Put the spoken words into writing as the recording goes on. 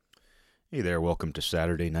Hey there, welcome to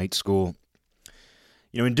Saturday Night School.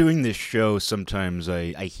 In doing this show, sometimes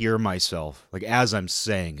I hear myself, like as I'm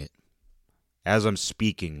saying it, as I'm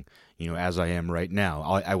speaking, as I am right now.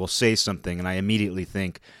 I will say something and I immediately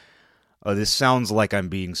think, oh, this sounds like I'm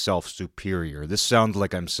being self-superior. This sounds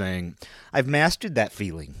like I'm saying, I've mastered that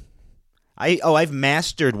feeling. I've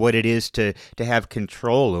mastered what it is to have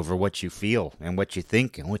control over what you feel and what you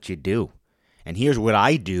think and what you do. And here's what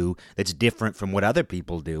I do that's different from what other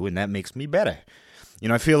people do, and that makes me better.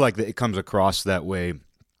 I feel like that it comes across that way.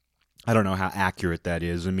 I don't know how accurate that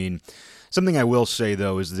is. Something I will say,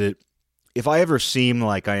 though, is that if I ever seem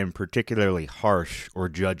like I am particularly harsh or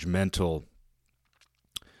judgmental,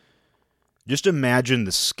 just imagine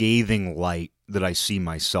the scathing light that I see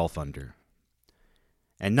myself under.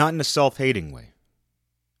 And not in a self-hating way.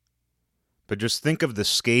 But just think of the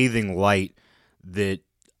scathing light that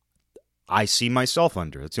I see myself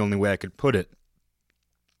under. That's the only way I could put it.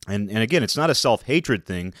 And again, it's not a self-hatred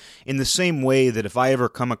thing in the same way that if I ever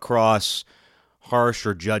come across harsh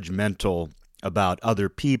or judgmental about other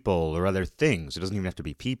people or other things, it doesn't even have to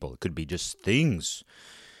be people. It could be just things.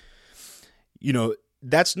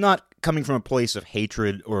 That's not coming from a place of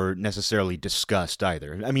hatred or necessarily disgust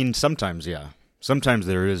either. Sometimes, yeah. Sometimes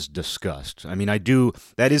there is disgust.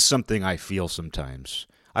 That is something I feel sometimes.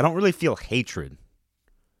 I don't really feel hatred.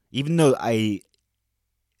 Even though I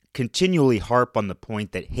continually harp on the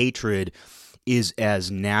point that hatred is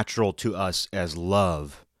as natural to us as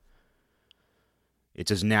love.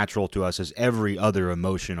 It's as natural to us as every other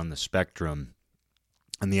emotion on the spectrum.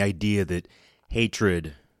 And the idea that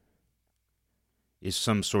hatred is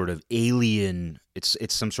some sort of alien, it's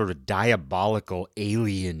some sort of diabolical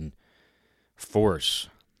alien force.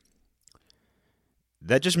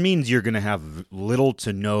 That just means you're going to have little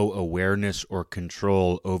to no awareness or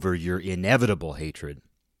control over your inevitable hatred.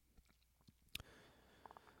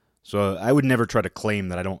 So I would never try to claim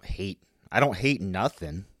that I don't hate. I don't hate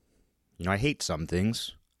nothing. I hate some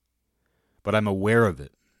things, but I'm aware of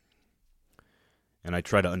it. And I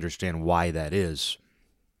try to understand why that is.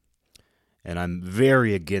 And I'm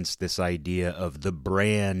very against this idea of the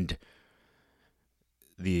brand,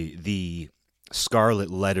 the scarlet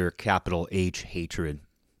letter, capital H hatred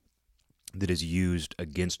that is used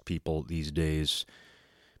against people these days,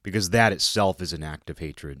 because that itself is an act of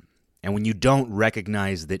hatred. And when you don't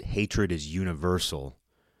recognize that hatred is universal,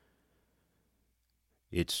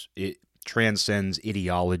 it transcends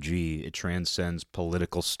ideology, it transcends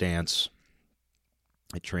political stance,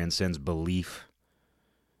 it transcends belief.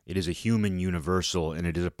 It is a human universal, and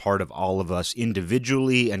it is a part of all of us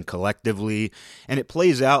individually and collectively, and it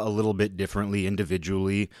plays out a little bit differently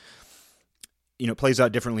individually. It plays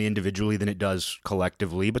out differently individually than it does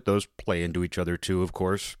collectively, but those play into each other too, of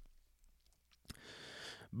course.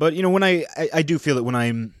 But, when I do feel that when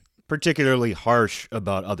I'm particularly harsh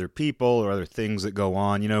about other people or other things that go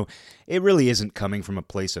on, it really isn't coming from a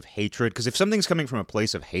place of hatred, because if something's coming from a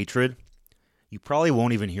place of hatred, you probably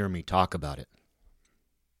won't even hear me talk about it.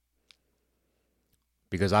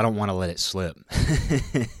 Because I don't want to let it slip.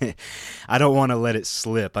 I don't want to let it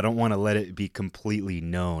slip. I don't want to let it be completely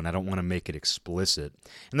known. I don't want to make it explicit.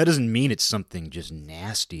 And that doesn't mean it's something just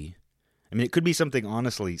nasty. It could be something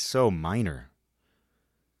honestly so minor.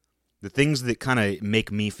 The things that kind of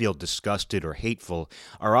make me feel disgusted or hateful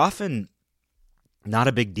are often not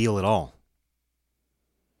a big deal at all.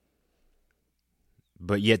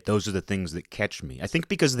 But yet those are the things that catch me. I think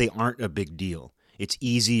because they aren't a big deal, it's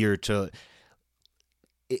easier to...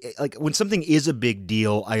 Like, when something is a big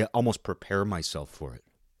deal, I almost prepare myself for it.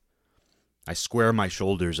 I square my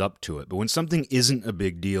shoulders up to it. But when something isn't a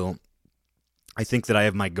big deal, I think that I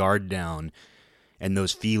have my guard down, and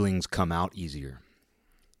those feelings come out easier.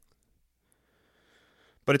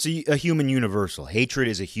 But it's a human universal. Hatred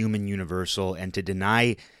is a human universal, and to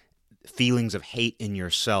deny feelings of hate in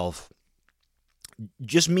yourself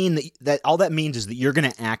just mean that all that means is that you're going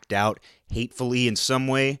to act out hatefully in some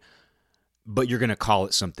way, but you're going to call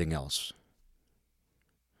it something else.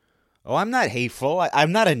 Oh, I'm not hateful.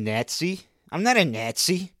 I'm not a Nazi. I'm not a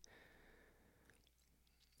Nazi.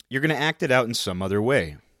 You're going to act it out in some other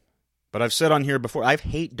way. But I've said on here before, I have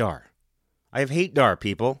hate-dar. I have hate-dar,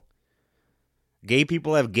 people. Gay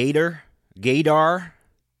people have gator, gaydar.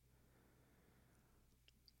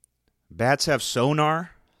 Bats have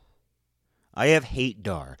sonar. I have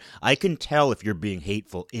hate-dar. I can tell if you're being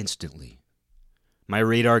hateful instantly. My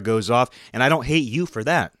radar goes off, and I don't hate you for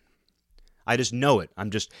that. I just know it.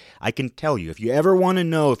 I can tell you. If you ever want to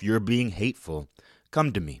know if you're being hateful,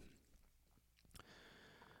 come to me.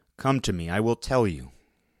 Come to me. I will tell you.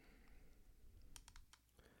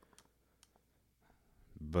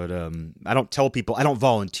 But I don't tell people, I don't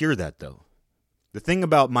volunteer that, though. The thing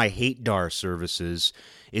about my hate dar services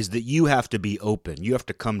is that you have to be open. You have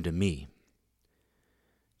to come to me.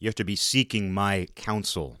 You have to be seeking my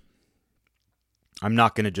counsel. I'm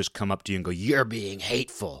not going to just come up to you and go, you're being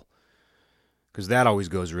hateful. Because that always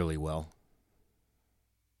goes really well.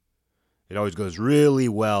 It always goes really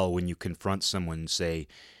well when you confront someone and say,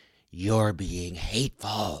 you're being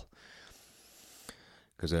hateful.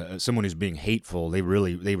 Because someone who's being hateful, they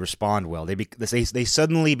respond well. They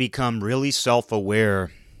suddenly become really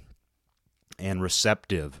self-aware and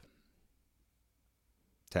receptive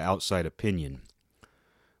to outside opinion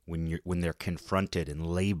when they're confronted and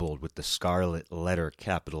labeled with the scarlet letter,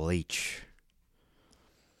 capital H.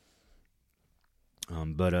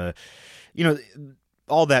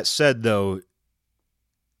 All that said, though,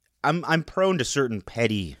 I'm prone to certain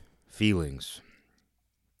petty feelings.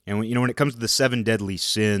 And when it comes to the 7 deadly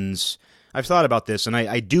sins, I've thought about this, and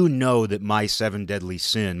I do know that my 7 deadly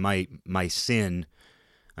sin, my sin,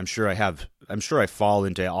 I'm sure I fall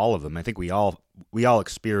into all of them. I think we all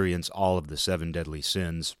experience all of the 7 deadly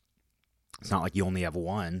sins. It's not like you only have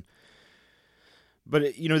one.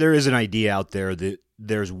 But there is an idea out there that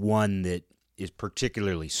there's one that is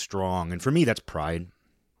particularly strong, and for me that's pride.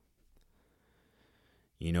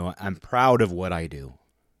 I'm proud of what I do.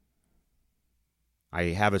 I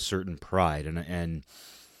have a certain pride, and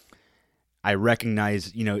I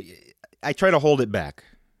recognize, I try to hold it back.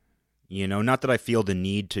 Not that I feel the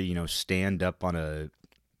need to, stand up I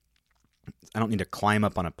don't need to climb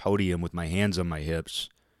up on a podium with my hands on my hips.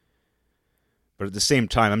 But at the same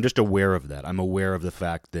time, I'm just aware of that. I'm aware of the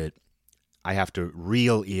fact that I have to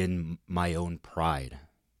reel in my own pride.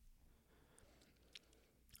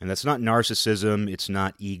 And that's not narcissism, it's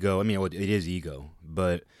not ego. I mean, it is ego,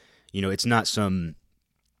 but, it's not some...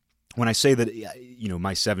 When I say that,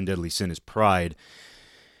 my 7 deadly sin is pride,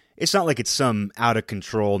 it's not like it's some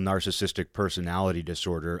out-of-control narcissistic personality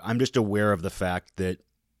disorder. I'm just aware of the fact that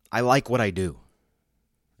I like what I do,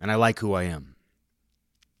 and I like who I am.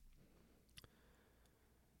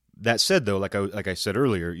 That said, though, like I said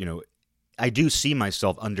earlier, I do see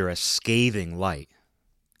myself under a scathing light.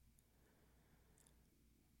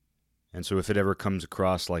 And so if it ever comes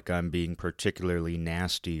across like I'm being particularly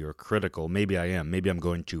nasty or critical, maybe I am. Maybe I'm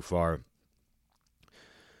going too far.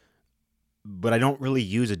 But I don't really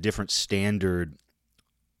use a different standard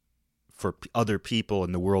for other people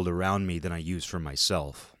in the world around me than I use for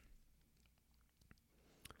myself.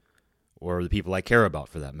 Or the people I care about,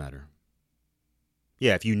 for that matter.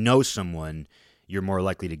 Yeah, if you know someone, you're more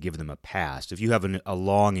likely to give them a pass. If you have a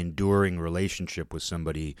long, enduring relationship with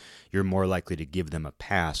somebody, you're more likely to give them a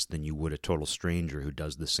pass than you would a total stranger who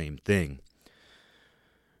does the same thing.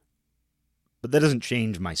 But that doesn't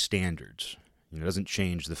change my standards. It doesn't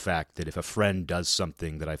change the fact that if a friend does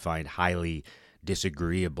something that I find highly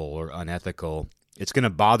disagreeable or unethical, it's going to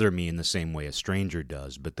bother me in the same way a stranger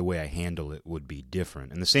does, but the way I handle it would be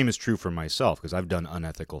different. And the same is true for myself, because I've done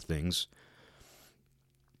unethical things.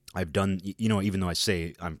 I've done, even though I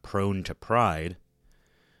say I'm prone to pride,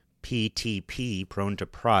 PTP, prone to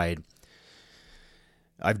pride,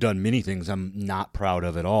 I've done many things I'm not proud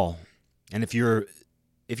of at all. And if your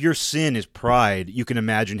sin is pride, you can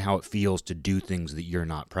imagine how it feels to do things that you're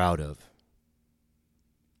not proud of.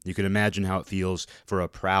 You can imagine how it feels for a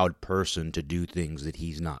proud person to do things that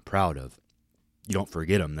he's not proud of. You don't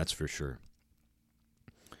forget them, that's for sure.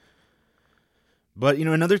 But,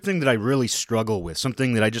 another thing that I really struggle with,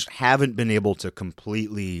 something that I just haven't been able to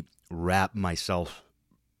completely I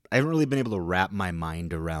haven't really been able to wrap my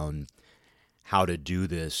mind around how to do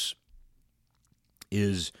this,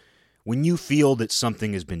 is when you feel that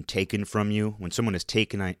something has been taken from you, when someone has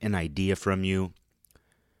taken an idea from you,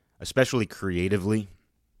 especially creatively.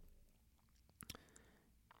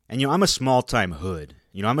 And, I'm a small-time hood.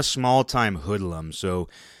 I'm a small-time hoodlum, so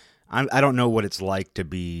I don't know what it's like to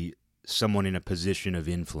be someone in a position of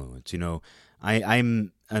influence.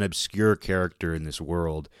 I'm an obscure character in this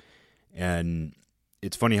world, and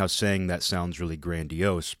it's funny how saying that sounds really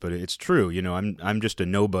grandiose, but it's true. I'm just a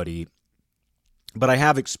nobody, but I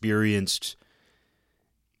have experienced,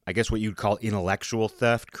 I guess, what you'd call intellectual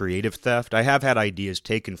theft, creative theft. I have had ideas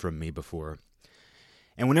taken from me before.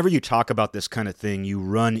 And whenever you talk about this kind of thing, you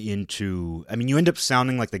run into, you end up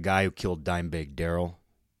sounding like the guy who killed Dimebag Darrell.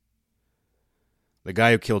 The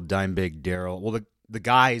guy who killed Dimebag Darrell, well, the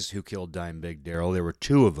guys who killed Dimebag Darrell, there were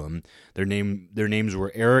 2 of them. Their names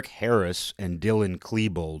were Eric Harris and Dylan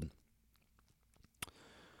Klebold.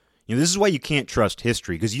 This is why you can't trust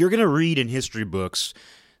history, because you're going to read in history books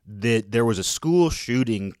that there was a school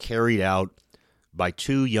shooting carried out by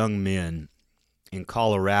 2 young men in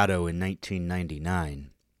Colorado in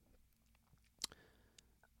 1999.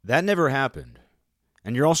 That never happened.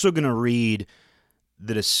 And you're also going to read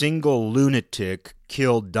that a single lunatic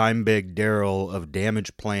killed Dimebag Darrell of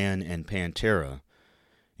Damage Plan and Pantera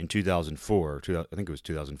in 2004. I think it was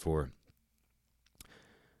 2004.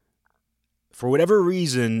 For whatever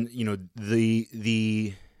reason,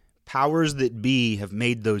 the powers that be have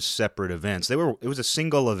made those separate events. It was a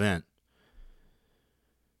single event.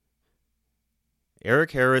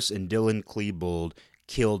 Eric Harris and Dylan Klebold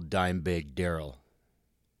killed Dimebag Darrell.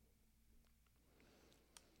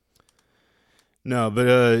 No,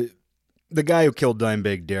 but the guy who killed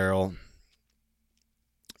Dimebag Darrell,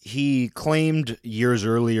 he claimed years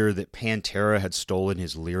earlier that Pantera had stolen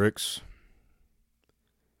his lyrics.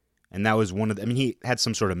 And that was he had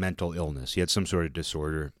some sort of mental illness. He had some sort of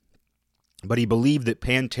disorder. But he believed that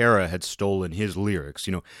Pantera had stolen his lyrics.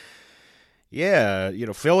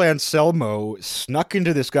 Phil Anselmo snuck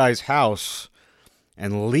into this guy's house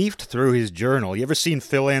and leafed through his journal. You ever seen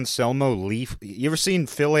Phil Anselmo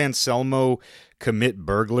commit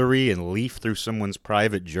burglary and leaf through someone's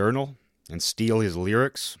private journal and steal his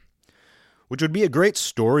lyrics? Which would be a great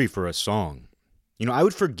story for a song. I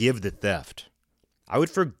would forgive the theft. I would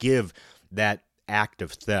forgive that act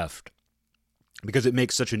of theft because it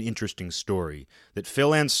makes such an interesting story that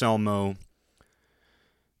Phil Anselmo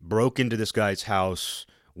broke into this guy's house,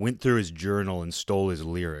 went through his journal, and stole his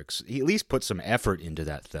lyrics. He at least put some effort into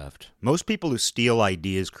that theft. Most people who steal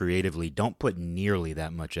ideas creatively don't put nearly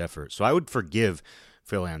that much effort. So I would forgive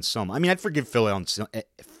Phil Anselmo. I'd forgive Phil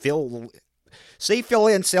Anselmo. Say Phil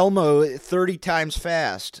Anselmo 30 times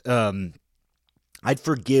fast. I'd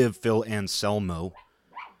forgive Phil Anselmo,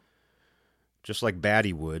 just like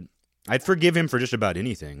Batty would. I'd forgive him for just about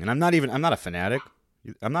anything. And I'm not a fanatic.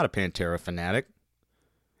 I'm not a Pantera fanatic.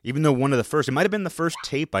 Even though it might have been the first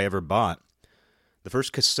tape I ever bought. The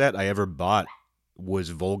first cassette I ever bought was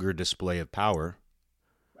Vulgar Display of Power.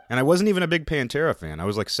 And I wasn't even a big Pantera fan. I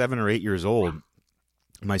was like 7 or 8 years old.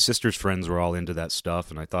 My sister's friends were all into that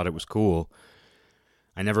stuff, and I thought it was cool.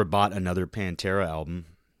 I never bought another Pantera album.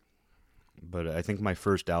 But I think my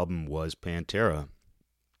first album was Pantera.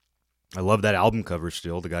 I love that album cover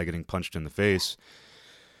still, the guy getting punched in the face.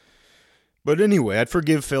 But anyway, I'd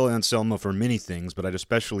forgive Phil Anselmo for many things, but I'd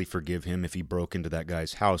especially forgive him if he broke into that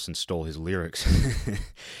guy's house and stole his lyrics.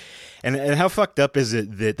 and how fucked up is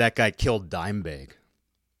it that guy killed Dimebag?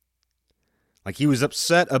 Like, he was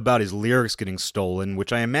upset about his lyrics getting stolen,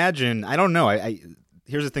 which I imagine, I don't know.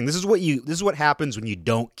 Here's the thing. This is what happens when you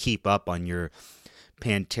don't keep up on your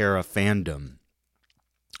Pantera fandom.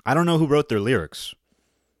 I don't know who wrote their lyrics.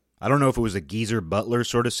 I don't know if it was a Geezer Butler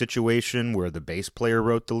sort of situation where the bass player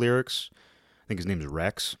wrote the lyrics. I think his name's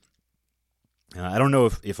Rex. I don't know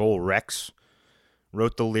if old Rex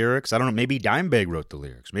wrote the lyrics. I don't know. Maybe Dimebag wrote the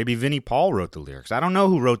lyrics. Maybe Vinnie Paul wrote the lyrics. I don't know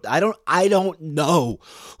who wrote. I don't know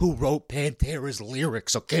who wrote Pantera's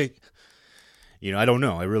lyrics. Okay. I don't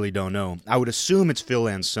know. I really don't know. I would assume it's Phil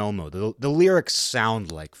Anselmo. The lyrics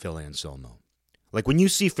sound like Phil Anselmo. Like when you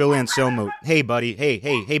see Phil Anselmo, hey buddy,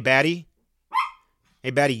 hey Batty. Hey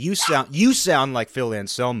Batty, you sound like Phil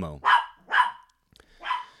Anselmo.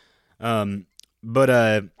 This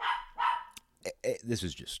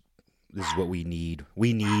is what we need.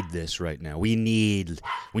 We need this right now. We need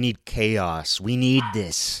chaos. We need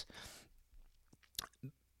this.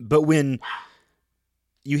 But when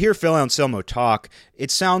you hear Phil Anselmo talk,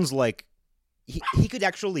 it sounds like he could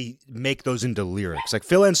actually make those into lyrics. Like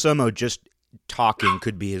Phil Anselmo just talking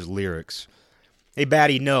could be his lyrics. Hey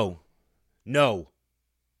Batty, no.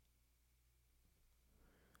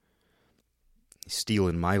 He's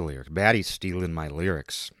stealing my lyrics. Batty's stealing my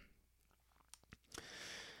lyrics.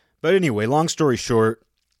 But anyway, long story short,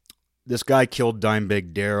 this guy killed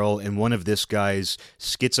Dimebag Darrell, and one of this guy's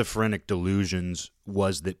schizophrenic delusions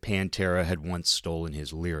was that Pantera had once stolen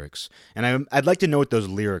his lyrics. And I'd like to know what those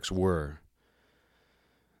lyrics were.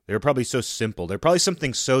 They were probably so simple. They're probably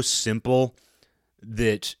something so simple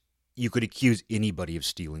that you could accuse anybody of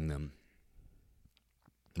stealing them.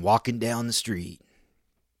 Walking down the street.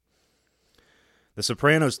 The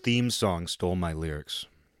Sopranos theme song stole my lyrics.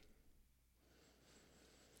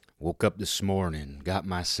 Woke up this morning, got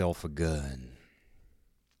myself a gun.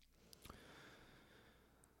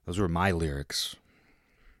 Those were my lyrics.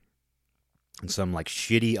 And some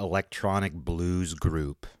shitty electronic blues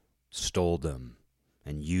group stole them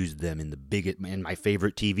and used them in my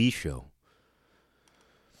favorite TV show.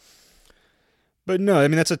 But no,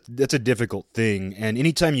 that's a difficult thing. And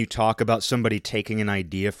anytime you talk about somebody taking an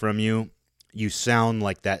idea from you, you sound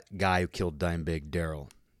like that guy who killed Dimebag Darrell.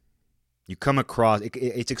 You come across,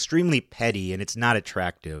 it's extremely petty and it's not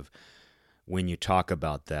attractive when you talk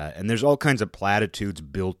about that. And there's all kinds of platitudes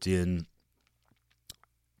built in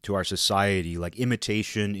to our society, like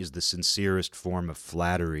imitation is the sincerest form of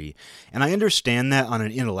flattery. And I understand that on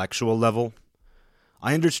an intellectual level.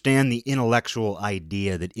 I understand the intellectual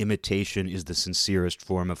idea that imitation is the sincerest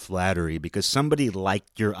form of flattery because somebody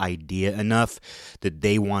liked your idea enough that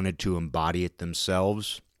they wanted to embody it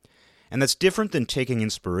themselves. And that's different than taking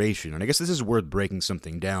inspiration. And I guess this is worth breaking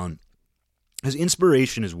something down. Because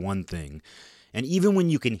inspiration is one thing. And even when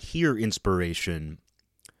you can hear inspiration,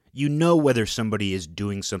 you know whether somebody is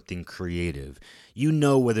doing something creative. You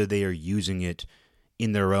know whether they are using it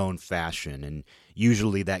in their own fashion. And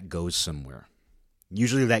usually that goes somewhere.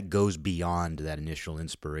 Usually that goes beyond that initial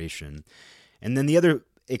inspiration. And then the other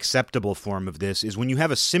acceptable form of this is when you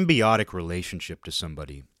have a symbiotic relationship to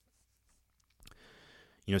somebody.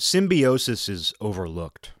 You know, symbiosis is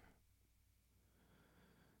overlooked.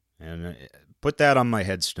 And put that on my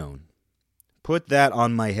headstone. Put that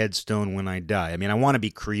on my headstone when I die. I mean, I want to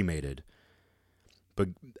be cremated. But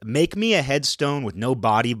make me a headstone with no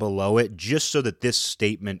body below it just so that this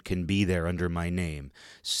statement can be there under my name.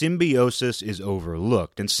 Symbiosis is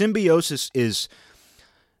overlooked. And symbiosis is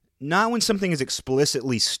not when something is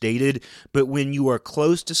explicitly stated, but when you are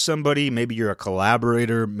close to somebody, maybe you're a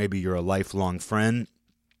collaborator, maybe you're a lifelong friend,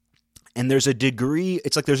 and there's a degree,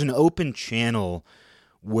 it's like there's an open channel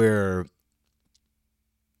where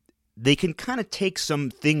they can kind of take some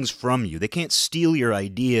things from you. They can't steal your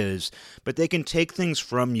ideas, but they can take things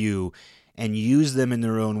from you and use them in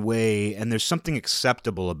their own way, and there's something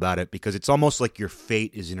acceptable about it because it's almost like your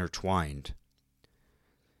fate is intertwined.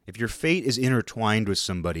 If your fate is intertwined with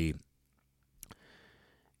somebody,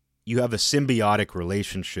 you have a symbiotic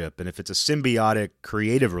relationship, and if it's a symbiotic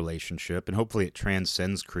creative relationship, and hopefully it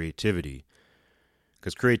transcends creativity,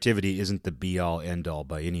 because creativity isn't the be-all, end-all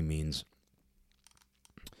by any means.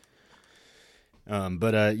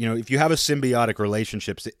 But if you have a symbiotic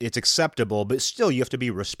relationship, it's acceptable, but still you have to be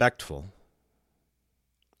respectful.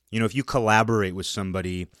 You know, if you collaborate with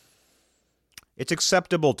somebody, it's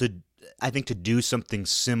acceptable to do something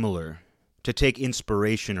similar, to take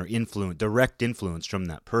inspiration or influence, direct influence from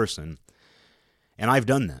that person. And I've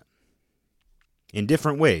done that in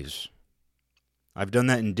different ways. I've done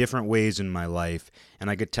that in different ways in my life, and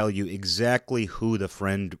I could tell you exactly who the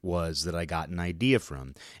friend was that I got an idea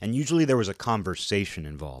from. And usually there was a conversation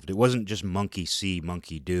involved. It wasn't just monkey see,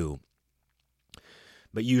 monkey do.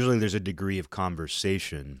 But usually there's a degree of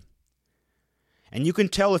conversation. And you can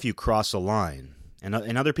tell if you cross a line. And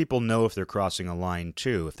other people know if they're crossing a line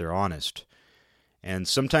too, if they're honest. And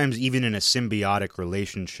sometimes even in a symbiotic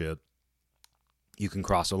relationship, you can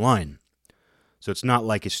cross a line. So it's not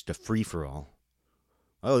like it's just a free-for-all.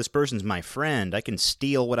 Oh, this person's my friend. I can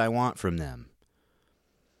steal what I want from them.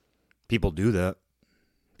 People do that.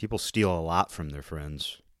 People steal a lot from their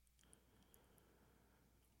friends.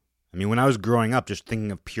 I mean, when I was growing up, just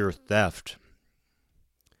thinking of pure theft,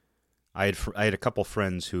 I had a couple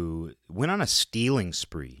friends who went on a stealing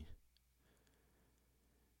spree.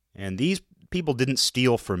 And these people didn't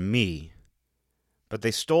steal from me, but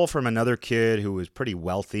they stole from another kid who was pretty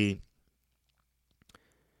wealthy.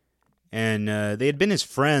 And they had been his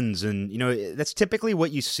friends, and, that's typically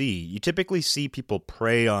what you see. You typically see people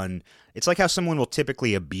prey on... It's like how someone will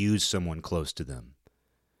typically abuse someone close to them.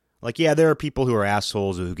 Like, yeah, there are people who are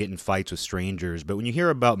assholes who get in fights with strangers, but when you hear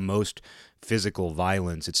about most physical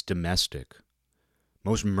violence, it's domestic.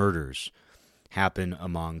 Most murders happen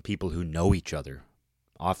among people who know each other,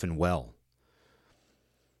 often well.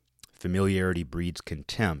 Familiarity breeds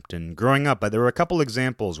contempt. And growing up, there were a couple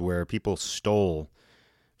examples where people stole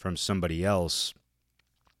from somebody else.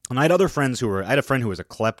 And I had other friends I had a friend who was a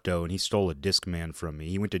klepto, and he stole a Discman from me.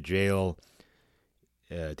 He went to jail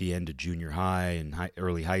at the end of junior high and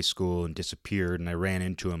early high school and disappeared, and I ran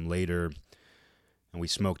into him later, and we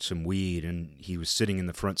smoked some weed, and he was sitting in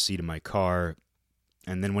the front seat of my car.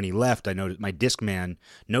 And then when he left, I noticed my Discman,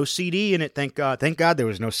 no CD in it, thank God. Thank God there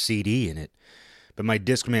was no CD in it. But my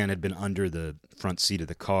Discman had been under the front seat of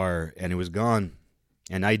the car, and it was gone.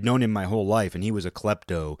 And I'd known him my whole life, and he was a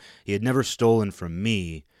klepto. He had never stolen from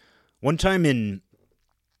me. One time in,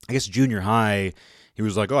 I guess, junior high, he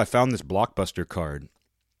was like, oh, I found this Blockbuster card.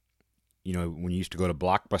 You know, when you used to go to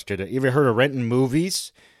Blockbuster. You ever heard of renting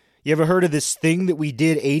movies? You ever heard of this thing that we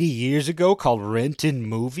did 80 years ago called renting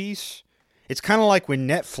movies? It's kind of like when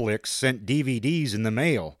Netflix sent DVDs in the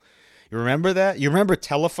mail. You remember that? You remember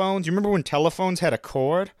telephones? You remember when telephones had a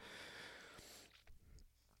cord?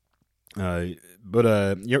 You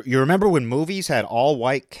remember when movies had all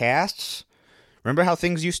white casts? Remember how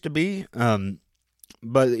things used to be?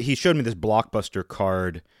 But he showed me this Blockbuster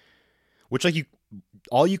card, which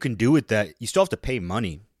all you can do with that, you still have to pay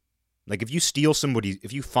money. Like if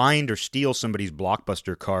you find or steal somebody's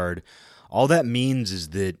Blockbuster card, all that means is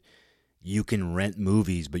that you can rent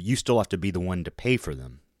movies, but you still have to be the one to pay for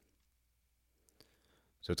them.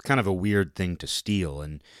 So it's kind of a weird thing to steal.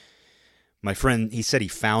 And my friend, he said he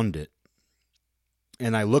found it.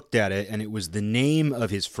 And I looked at it, and it was the name of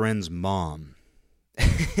his friend's mom.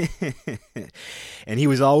 And he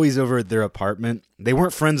was always over at their apartment. They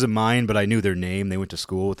weren't friends of mine, but I knew their name. They went to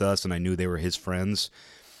school with us, and I knew they were his friends.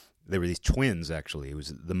 They were these twins, actually. It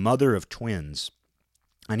was the mother of twins.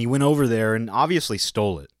 And he went over there and obviously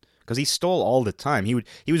stole it. Because he stole all the time.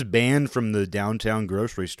 He was banned from the downtown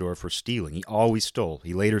grocery store for stealing. He always stole.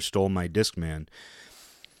 He later stole my Discman.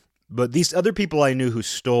 But these other people I knew who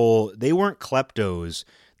stole, they weren't kleptos.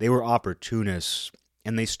 They were opportunists.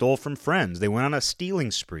 And they stole from friends. They went on a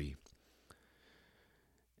stealing spree.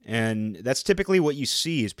 And that's typically what you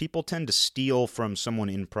see is people tend to steal from someone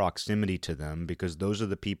in proximity to them because those are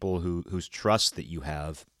the people whose trust that you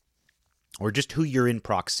have or just who you're in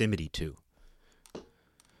proximity to.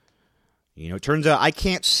 You know, it turns out I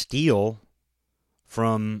can't steal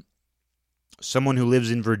from someone who lives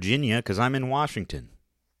in Virginia because I'm in Washington.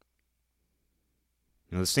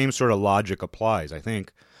 You know, the same sort of logic applies, I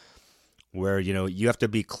think, where, you know, you have to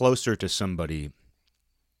be closer to somebody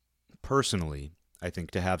personally, I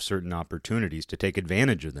think, to have certain opportunities, to take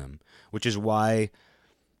advantage of them, which is why,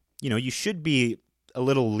 you know, you should be a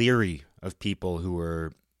little leery of people who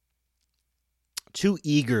are too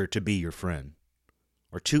eager to be your friend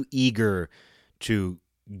or too eager to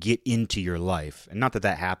get into your life. And not that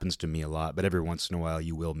that happens to me a lot, but every once in a while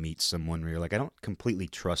you will meet someone where you're like, I don't completely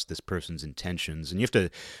trust this person's intentions. And you have to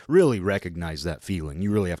really recognize that feeling.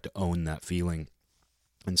 You really have to own that feeling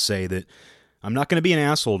and say that I'm not going to be an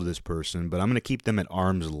asshole to this person, but I'm going to keep them at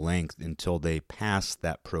arm's length until they pass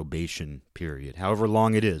that probation period, however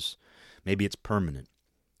long it is. Maybe it's permanent.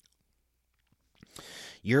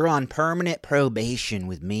 You're on permanent probation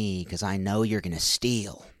with me because I know you're going to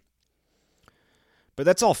steal. But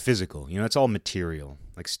that's all physical, you know, it's all material,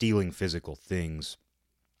 like stealing physical things.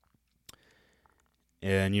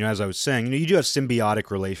 And, you know, as I was saying, you know, you do have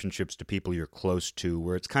symbiotic relationships to people you're close to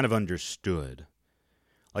where it's kind of understood.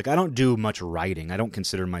 Like, I don't do much writing. I don't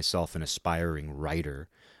consider myself an aspiring writer.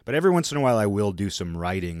 But every once in a while I will do some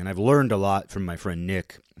writing. And I've learned a lot from my friend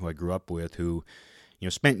Nick, who I grew up with, who, you know,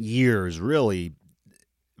 spent years really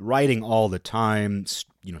writing all the time,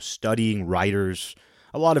 you know, studying writers.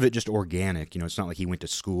 A lot of it just organic. You know, it's not like he went to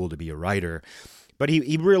school to be a writer. But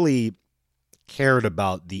he really cared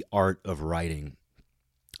about the art of writing.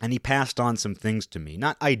 And he passed on some things to me.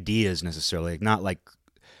 Not ideas necessarily,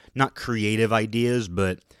 not creative ideas,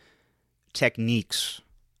 but techniques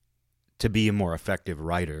to be a more effective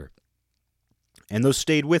writer. And those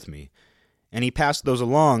stayed with me. And he passed those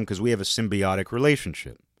along because we have a symbiotic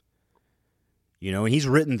relationship. You know, and he's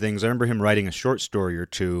written things. I remember him writing a short story or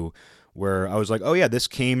two where I was like, oh yeah, this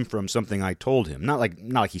came from something I told him. Not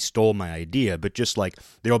like he stole my idea, but just like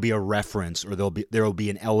there'll be a reference or there'll be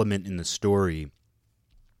an element in the story.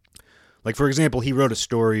 Like, for example, he wrote a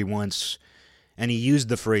story once and he used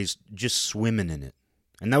the phrase, just swimming in it.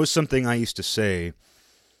 And that was something I used to say.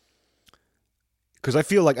 Because I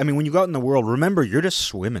feel like, I mean, when you go out in the world, remember, you're just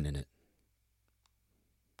swimming in it.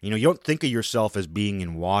 You know, you don't think of yourself as being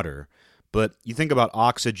in water, but you think about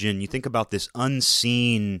oxygen, you think about this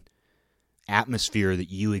unseen atmosphere that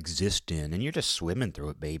you exist in, and you're just swimming through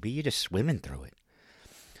it, baby. You're just swimming through it.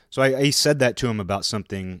 So I said that to him about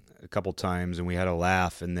something a couple times, and we had a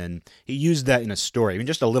laugh, and then he used that in a story. I mean,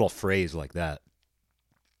 just a little phrase like that.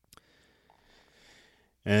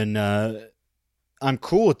 And I'm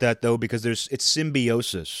cool with that, though, because it's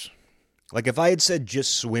symbiosis. Like, if I had said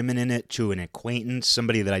just swimming in it to an acquaintance,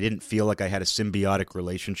 somebody that I didn't feel like I had a symbiotic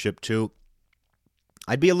relationship to,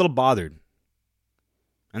 I'd be a little bothered.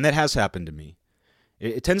 And that has happened to me.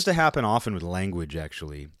 It tends to happen often with language,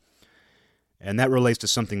 actually. And that relates to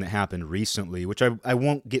something that happened recently, which I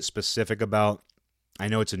won't get specific about. I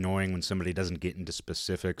know it's annoying when somebody doesn't get into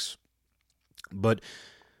specifics. But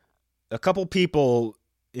a couple people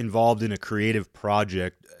involved in a creative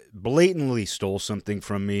project blatantly stole something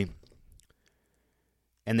from me.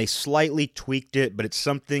 And they slightly tweaked it, but it's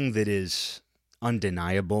something that is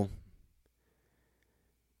undeniable.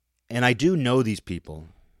 And I do know these people.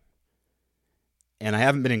 And I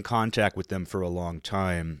haven't been in contact with them for a long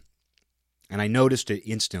time. And I noticed it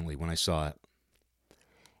instantly when I saw it.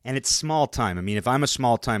 And it's small time. I mean, if I'm a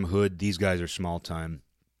small time hood, these guys are small time.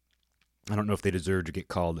 I don't know if they deserve to get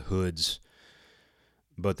called hoods,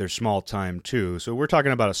 but they're small time too. So we're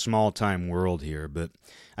talking about a small time world here. But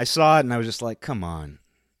I saw it and I was just like, come on.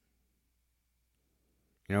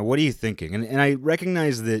 You know, what are you thinking? And I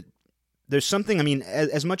recognize that there's something, I mean,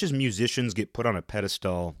 as much as musicians get put on a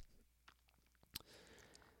pedestal,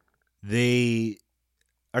 they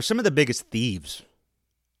are some of the biggest thieves.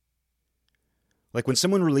 Like when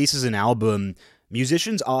someone releases an album,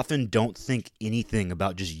 musicians often don't think anything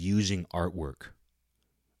about just using artwork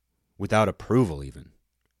without approval even.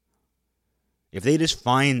 If they just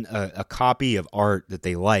find a copy of art that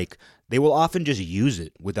they like, they will often just use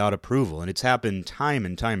it without approval. And it's happened time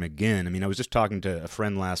and time again. I mean, I was just talking to a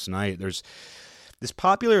friend last night. There's this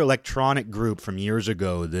popular electronic group from years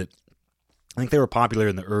ago that I think they were popular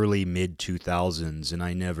in the early, mid-2000s, and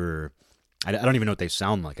I don't even know what they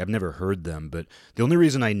sound like. I've never heard them, but the only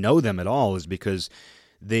reason I know them at all is because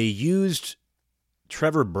they used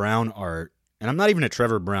Trevor Brown art. And I'm not even a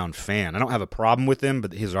Trevor Brown fan. I don't have a problem with him,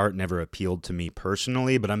 but his art never appealed to me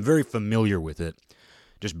personally. But I'm very familiar with it.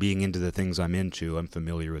 Just being into the things I'm into, I'm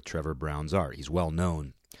familiar with Trevor Brown's art. He's well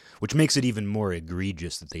known, which makes it even more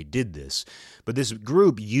egregious that they did this. But this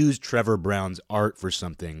group used Trevor Brown's art for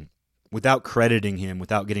something without crediting him,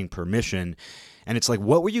 without getting permission. And it's like,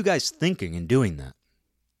 what were you guys thinking in doing that?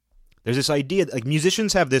 There's this idea, like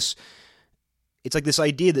musicians have this... It's like this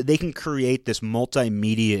idea that they can create this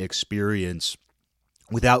multimedia experience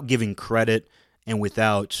without giving credit and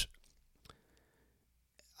without,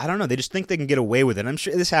 I don't know, they just think they can get away with it. I'm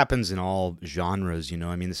sure this happens in all genres,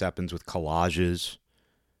 I mean, this happens with collages.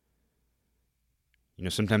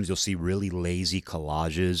 Sometimes you'll see really lazy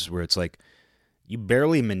collages where it's like, you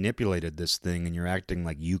barely manipulated this thing and you're acting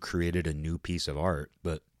like you created a new piece of art,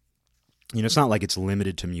 but it's not like it's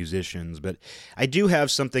limited to musicians, but I do have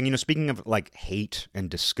something, speaking of like hate and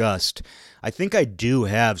disgust, I think I do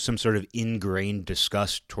have some sort of ingrained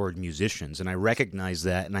disgust toward musicians, and I recognize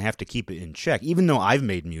that, and I have to keep it in check, even though I've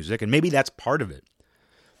made music, and maybe that's part of it.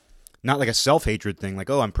 Not like a self-hatred thing, like,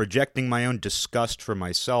 oh, I'm projecting my own disgust for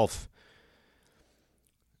myself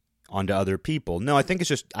onto other people. No, I think it's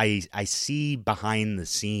just, I see behind the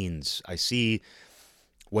scenes, I see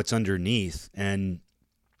what's underneath, and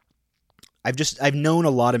I've known a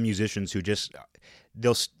lot of musicians who just,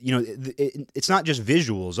 they'll, it's not just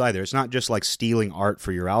visuals either. It's not just like stealing art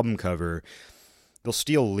for your album cover. They'll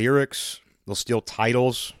steal lyrics, they'll steal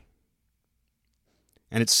titles,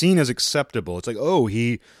 and it's seen as acceptable. It's like, oh,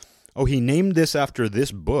 he named this after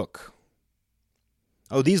this book.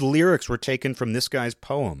 Oh, these lyrics were taken from this guy's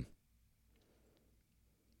poem.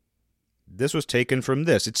 This was taken from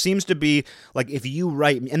this. It seems to be like if you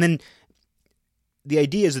write, and then the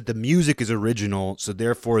idea is that the music is original, so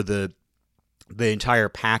therefore the entire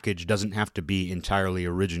package doesn't have to be entirely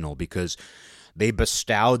original because they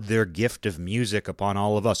bestowed their gift of music upon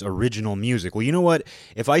all of us, original music. Well, you know what?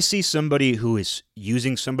 If I see somebody who is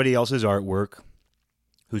using somebody else's artwork,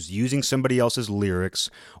 who's using somebody else's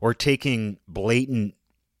lyrics, or taking blatant,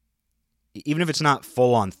 even if it's not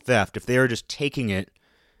full-on theft, if they are just taking it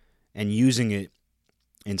and using it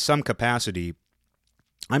in some capacity,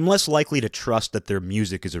 I'm less likely to trust that their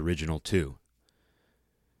music is original too.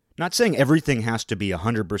 Not saying everything has to be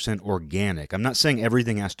 100% organic. I'm not saying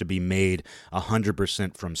everything has to be made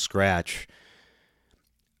 100% from scratch.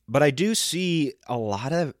 But I do see a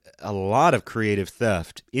lot of creative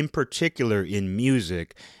theft, in particular in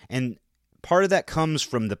music, and part of that comes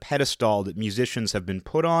from the pedestal that musicians have been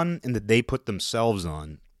put on and that they put themselves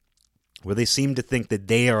on, where they seem to think that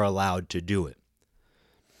they are allowed to do it.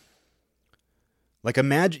 Like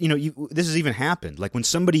imagine, this has even happened. Like when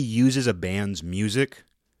somebody uses a band's music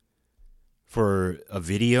for a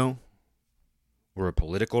video or a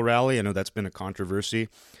political rally, I know that's been a controversy.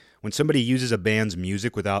 When somebody uses a band's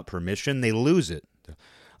music without permission, they lose it.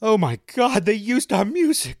 Oh my God, they used our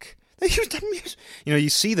music. They used our music. You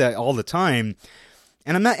see that all the time.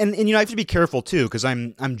 And I'm not, and I have to be careful too, because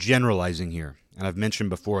I'm generalizing here. And I've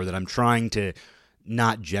mentioned before that I'm trying to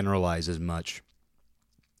not generalize as much.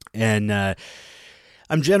 And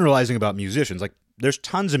I'm generalizing about musicians. Like, there's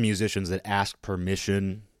tons of musicians that ask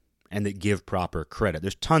permission and that give proper credit.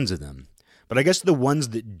 There's tons of them. But I guess the ones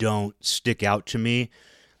that don't stick out to me,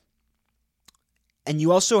 and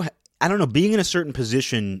you also, I don't know, being in a certain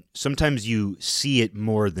position, sometimes you see it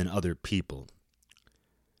more than other people.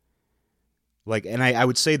 Like, and I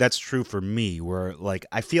would say that's true for me, where, like,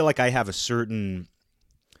 I feel like I have a certain,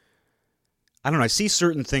 I don't know, I see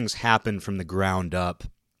certain things happen from the ground up.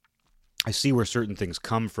 I see where certain things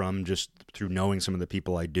come from just through knowing some of the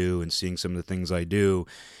people I do and seeing some of the things I do.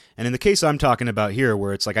 And in the case I'm talking about here,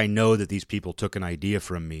 where it's like I know that these people took an idea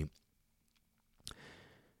from me,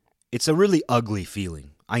 it's a really ugly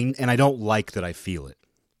feeling. And I don't like that I feel it.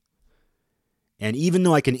 And even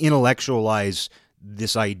though I can intellectualize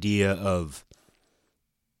this idea of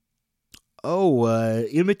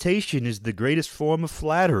imitation is the greatest form of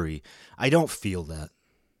flattery. I don't feel that.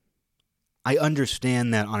 I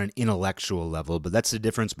understand that on an intellectual level, but that's the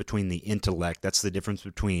difference between the intellect. That's the difference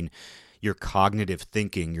between your cognitive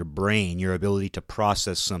thinking, your brain, your ability to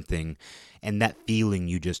process something, and that feeling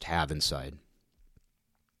you just have inside.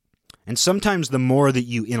 And sometimes the more that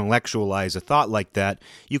you intellectualize a thought like that,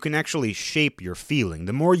 you can actually shape your feeling.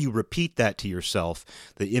 The more you repeat that to yourself,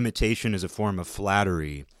 that imitation is a form of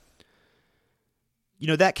flattery,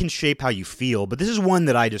 that can shape how you feel, but this is one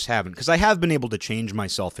that I just haven't, because I have been able to change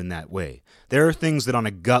myself in that way. There are things that on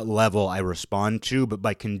a gut level I respond to, but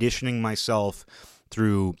by conditioning myself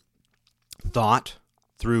through thought,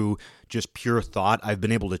 through just pure thought, I've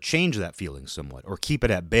been able to change that feeling somewhat, or keep it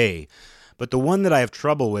at bay. But the one that I have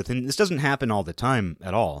trouble with, and this doesn't happen all the time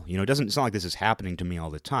at all, it's not like this is happening to me all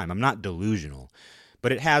the time. I'm not delusional,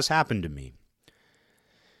 but it has happened to me.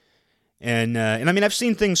 And I mean, I've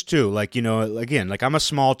seen things too, like, again, like I'm a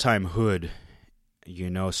small-time hood,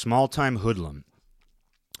 small-time hoodlum.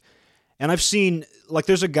 And I've seen, like,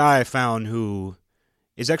 there's a guy I found who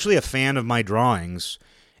is actually a fan of my drawings,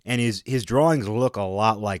 and his drawings look a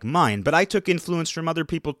lot like mine, but I took influence from other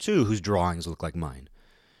people too whose drawings look like mine.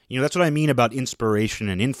 That's what I mean about inspiration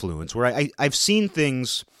and influence, where I've seen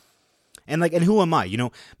things, and who am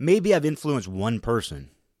I? Maybe I've influenced one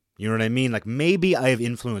person. You know what I mean? Like, maybe I have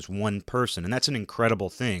influenced one person, and that's an incredible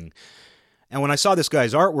thing. And when I saw this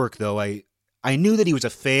guy's artwork, though, I knew that he was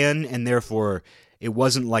a fan, and therefore it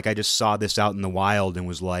wasn't like I just saw this out in the wild and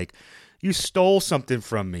was like, you stole something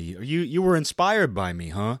from me, or you were inspired by me,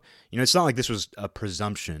 huh? It's not like this was a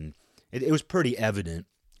presumption. It was pretty evident,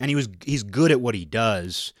 and he's good at what he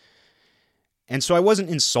does. And so I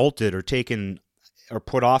wasn't insulted or taken or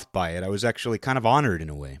put off by it. I was actually kind of honored in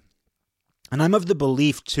a way. And I'm of the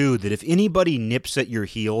belief, too, that if anybody nips at your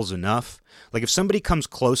heels enough, like if somebody comes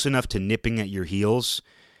close enough to nipping at your heels,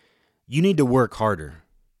 you need to work harder.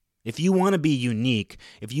 If you want to be unique,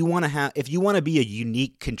 if you want to be a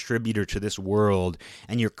unique contributor to this world,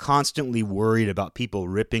 and you're constantly worried about people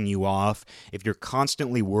ripping you off, if you're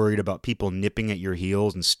constantly worried about people nipping at your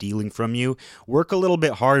heels and stealing from you, work a little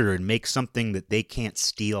bit harder and make something that they can't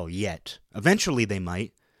steal yet. Eventually they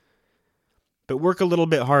might, but work a little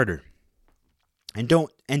bit harder. And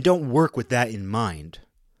don't work with that in mind.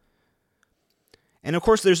 And of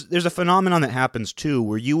course, there's a phenomenon that happens too,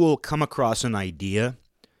 where you will come across an idea,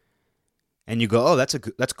 and you go, "Oh, that's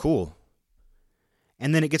cool,"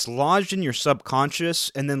 and then it gets lodged in your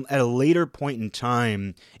subconscious, and then at a later point in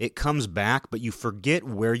time, it comes back, but you forget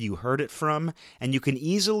where you heard it from, and you can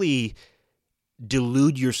easily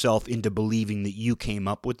delude yourself into believing that you came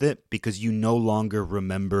up with it because you no longer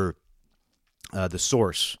remember the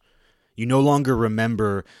source. You no longer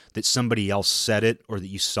remember that somebody else said it or that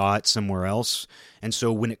you saw it somewhere else. And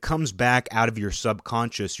so when it comes back out of your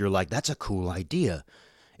subconscious, you're like, that's a cool idea.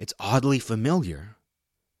 It's oddly familiar.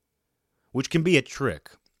 Which can be a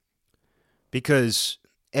trick. Because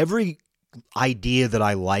every idea that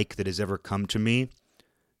I like that has ever come to me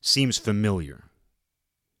seems familiar.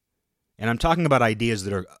 And I'm talking about ideas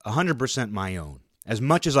that are 100% my own. As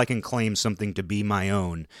much as I can claim something to be my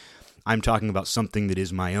own, I'm talking about something that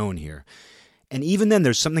is my own here. And even then,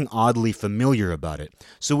 there's something oddly familiar about it.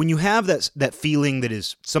 So when you have that feeling that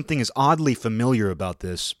is something is oddly familiar about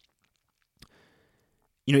this,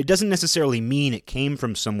 it doesn't necessarily mean it came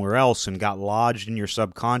from somewhere else and got lodged in your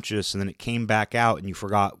subconscious and then it came back out and you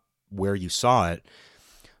forgot where you saw it.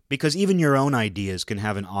 Because even your own ideas can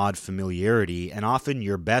have an odd familiarity, and often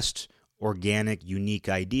your best organic, unique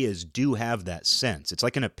ideas do have that sense. It's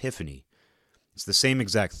like an epiphany. It's the same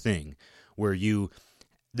exact thing, where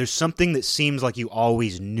there's something that seems like you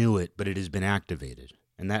always knew it, but it has been activated.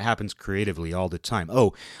 And that happens creatively all the time.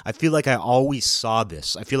 Oh, I feel like I always saw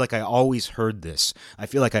this. I feel like I always heard this. I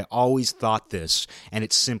feel like I always thought this, and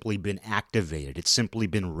it's simply been activated. It's simply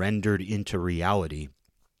been rendered into reality.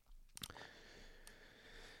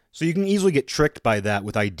 So you can easily get tricked by that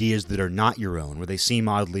with ideas that are not your own, where they seem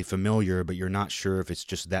oddly familiar, but you're not sure if it's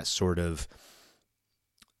just that sort of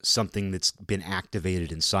something that's been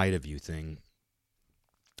activated inside of you thing.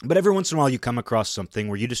 But every once in a while you come across something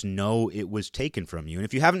where you just know it was taken from you. And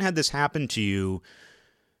if you haven't had this happen to you,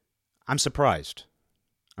 I'm surprised.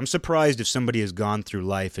 I'm surprised if somebody has gone through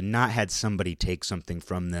life and not had somebody take something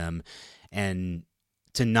from them, and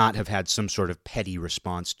to not have had some sort of petty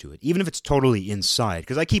response to it, even if it's totally inside.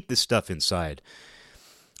 Because I keep this stuff inside.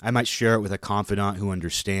 I might share it with a confidant who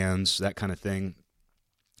understands, that kind of thing.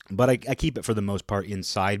 But I keep it for the most part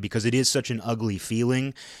inside because it is such an ugly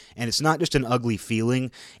feeling. And it's not just an ugly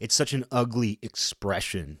feeling, it's such an ugly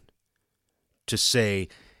expression to say,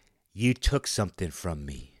 you took something from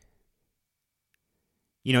me.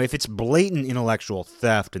 if it's blatant intellectual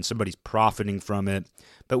theft and somebody's profiting from it,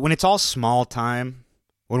 but when it's all small time,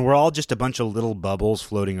 when we're all just a bunch of little bubbles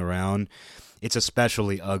floating around, it's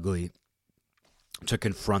especially ugly to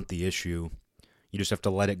confront the issue. You just have to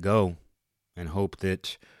let it go and hope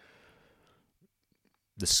that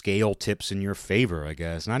the scale tips in your favor, I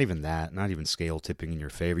guess. Not even that, not even scale tipping in your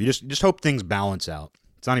favor. You just hope things balance out.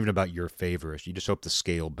 It's not even about your favor. You just hope the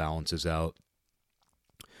scale balances out.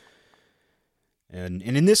 And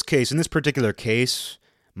in this case, in this particular case,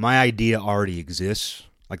 my idea already exists.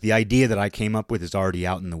 Like the idea that I came up with is already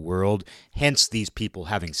out in the world, hence these people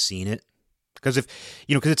having seen it. Because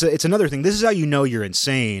it's another thing. This is how you know you're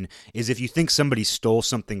insane, is if you think somebody stole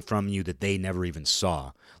something from you that they never even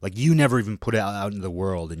saw. Like you never even put it out into the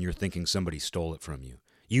world and you're thinking somebody stole it from you.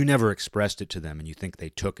 You never expressed it to them and you think they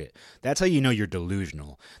took it. That's how you know you're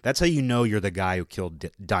delusional. That's how you know you're the guy who killed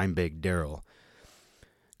Dimebag Darrell.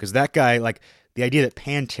 Because that guy, like, the idea that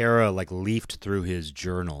Pantera, like, leafed through his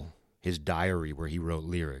journal, his diary where he wrote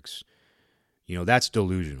lyrics, that's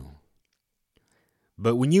delusional.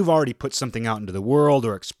 But when you've already put something out into the world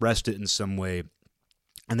or expressed it in some way,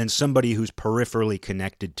 and then somebody who's peripherally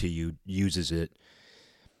connected to you uses it,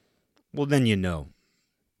 well, then you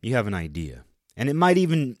have an idea. And it might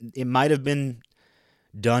have been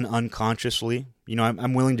done unconsciously.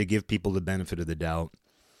 I'm willing to give people the benefit of the doubt.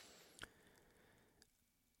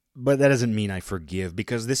 But that doesn't mean I forgive,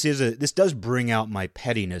 because this does bring out my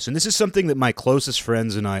pettiness, and this is something that my closest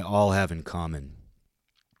friends and I all have in common.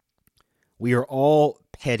 We are all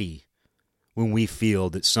petty when we feel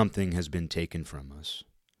that something has been taken from us.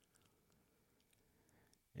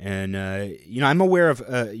 And, I'm aware of,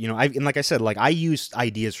 and like I said, like I use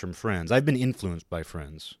ideas from friends. I've been influenced by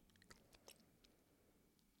friends.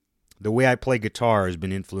 The way I play guitar has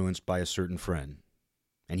been influenced by a certain friend.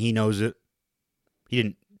 And he knows it. He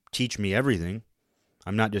didn't teach me everything.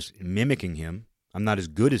 I'm not just mimicking him. I'm not as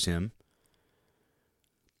good as him.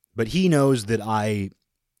 But he knows that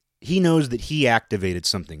he activated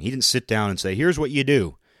something. He didn't sit down and say, here's what you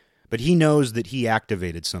do. But he knows that he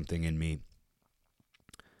activated something in me.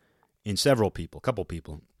 In several people, a couple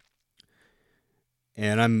people.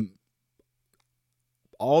 And I'm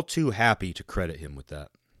all too happy to credit him with that.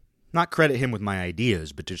 Not credit him with my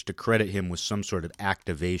ideas, but just to credit him with some sort of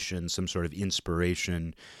activation, some sort of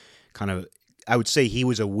inspiration. I would say he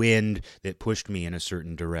was a wind that pushed me in a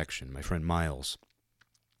certain direction, my friend Miles.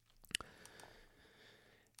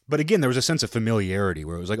 But again, there was a sense of familiarity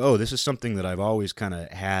where it was like, oh, this is something that I've always kind of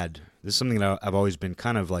had. This is something that I've always been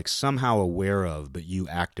kind of like somehow aware of, but you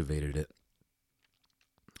activated it.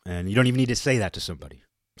 And you don't even need to say that to somebody.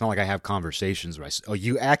 It's not like I have conversations where I say, oh,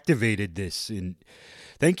 you activated this. And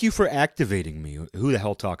thank you for activating me. Who the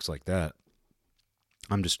hell talks like that?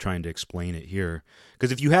 I'm just trying to explain it here.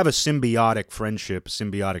 Because if you have a symbiotic friendship,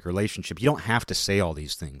 symbiotic relationship, you don't have to say all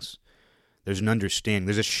these things. There's an understanding.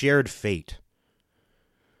 There's a shared fate.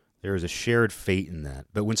 There is a shared fate in that.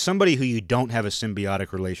 But when somebody who you don't have a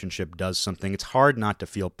symbiotic relationship does something, it's hard not to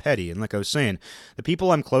feel petty. And like I was saying, the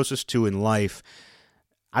people I'm closest to in life,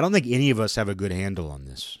 I don't think any of us have a good handle on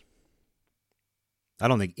this. I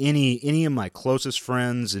don't think any of my closest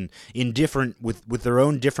friends and with their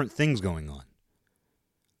own different things going on.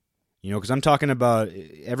 Because I'm talking about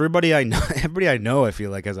everybody I know, I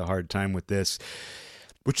feel like has a hard time with this.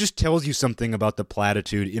 Which just tells you something about the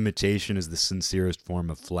platitude, imitation is the sincerest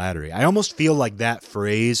form of flattery. I almost feel like that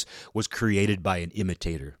phrase was created by an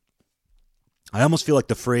imitator. I almost feel like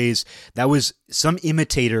the phrase, that was, some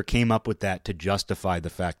imitator came up with that to justify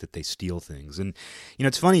the fact that they steal things. And,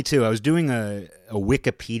 it's funny too, I was doing a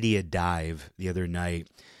Wikipedia dive the other night,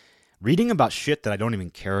 reading about shit that I don't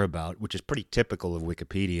even care about, which is pretty typical of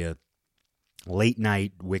Wikipedia, late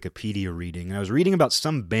night Wikipedia reading. And I was reading about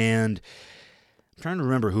some band. I'm trying to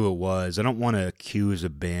remember who it was. I don't want to accuse a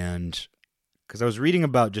band, because I was reading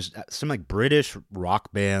about just some like British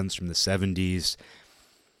rock bands from the 70s,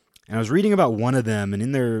 and I was reading about one of them, and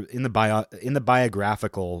in the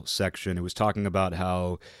biographical section, it was talking about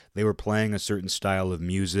how they were playing a certain style of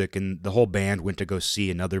music, and the whole band went to go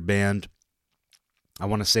see another band. I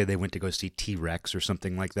want to say they went to go see T-Rex or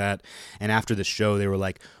something like that, and after the show, they were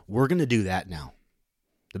like, "We're going to do that now."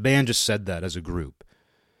 The band just said that as a group.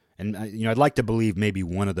 And, I'd like to believe maybe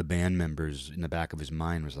one of the band members in the back of his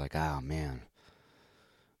mind was like, oh, man,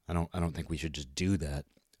 I don't think we should just do that.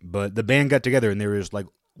 But the band got together and they were just like,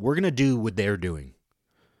 we're going to do what they're doing.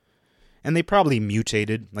 And they probably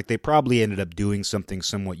mutated. Like, they probably ended up doing something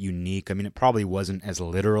somewhat unique. I mean, it probably wasn't as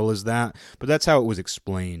literal as that, but that's how it was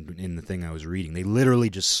explained in the thing I was reading. They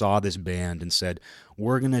literally just saw this band and said,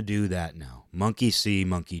 we're going to do that now. Monkey see,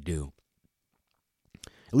 monkey do.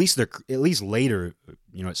 At least later,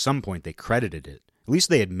 at some point they credited it. At least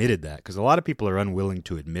they admitted that, because a lot of people are unwilling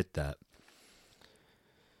to admit that.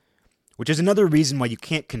 Which is another reason why you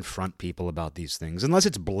can't confront people about these things, unless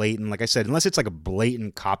it's blatant, like I said, unless it's like a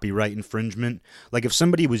blatant copyright infringement. Like if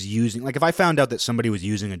somebody was using, like if I found out that somebody was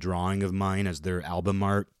using a drawing of mine as their album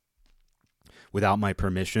art without my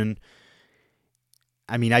permission,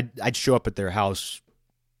 I mean, I'd show up at their house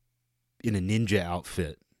in a ninja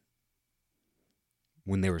outfit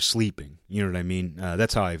when they were sleeping. You know what I mean?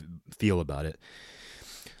 That's how I feel about it.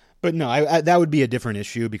 But no, that would be a different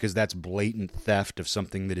issue, because that's blatant theft of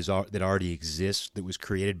something that already exists, that was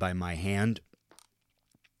created by my hand.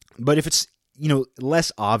 But if it's,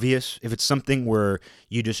 less obvious, if it's something where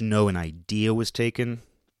you just know an idea was taken,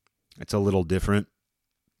 it's a little different.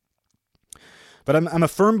 But I'm a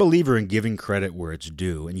firm believer in giving credit where it's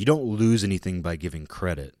due, and you don't lose anything by giving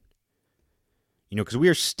credit. Because we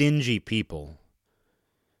are stingy people,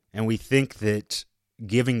 and we think that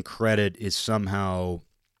giving credit is somehow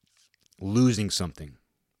losing something.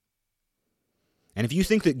 And if you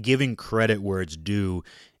think that giving credit where it's due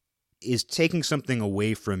is taking something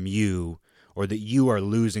away from you, or that you are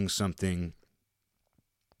losing something,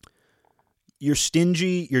 you're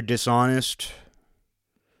stingy, you're dishonest,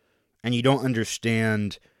 and you don't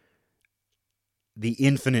understand the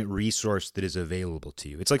infinite resource that is available to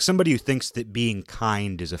you. It's like somebody who thinks that being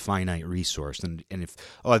kind is a finite resource. And if,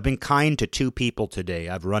 I've been kind to 2 people today,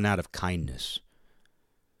 I've run out of kindness.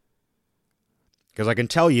 Because I can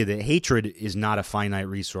tell you that hatred is not a finite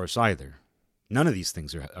resource either. None of these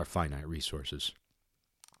things are finite resources.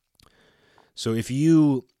 So if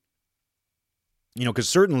you, because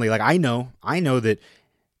certainly, like I know that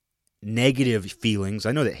negative feelings,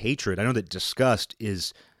 I know that hatred, I know that disgust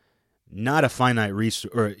is not a finite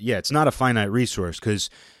resource, it's not a finite resource, because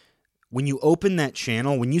when you open that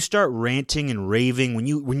channel, when you start ranting and raving, when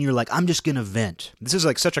you're like, I'm just going to vent. This is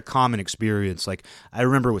like such a common experience. Like I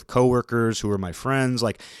remember with coworkers who were my friends,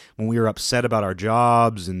 like when we were upset about our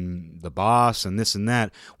jobs and the boss and this and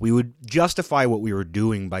that, we would justify what we were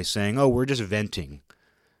doing by saying, oh, we're just venting.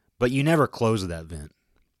 But you never close that vent.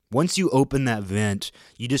 Once you open that vent,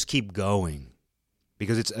 you just keep going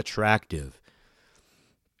because it's attractive.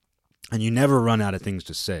 And you never run out of things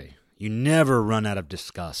to say. You never run out of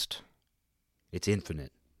disgust. It's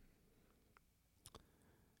infinite.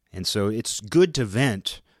 And so it's good to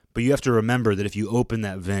vent, but you have to remember that if you open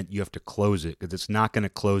that vent, you have to close it, because it's not going to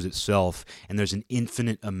close itself, and there's an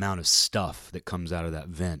infinite amount of stuff that comes out of that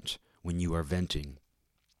vent when you are venting.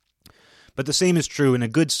 But the same is true in a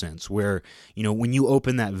good sense, where, when you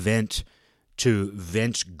open that vent to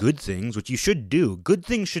vent good things, which you should do, good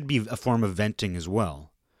things should be a form of venting as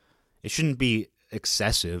well. It shouldn't be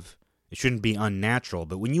excessive. It shouldn't be unnatural,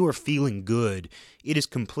 but when you are feeling good, it is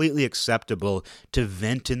completely acceptable to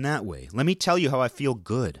vent in that way. Let me tell you how I feel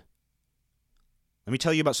good. Let me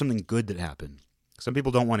tell you about something good that happened. Some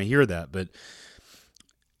people don't want to hear that, but,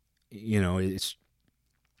 it's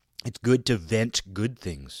good to vent good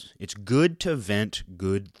things. It's good to vent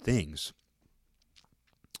good things.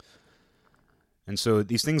 And so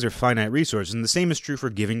these things are finite resources, and the same is true for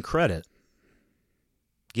giving credit.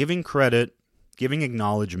 Giving credit, giving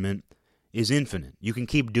acknowledgement, is infinite. You can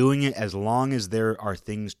keep doing it as long as there are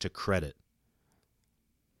things to credit.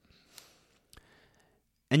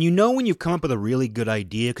 And when you've come up with a really good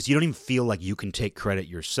idea because you don't even feel like you can take credit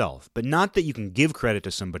yourself. But not that you can give credit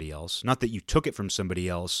to somebody else, not that you took it from somebody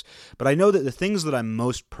else, but I know that the things that I'm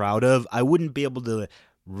most proud of, I wouldn't be able to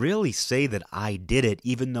really say that I did it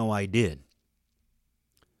even though I did.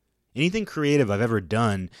 Anything creative I've ever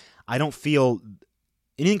done,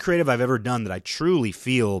 anything creative I've ever done that I truly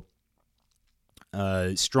feel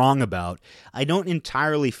strong about, I don't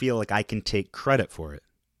entirely feel like I can take credit for it.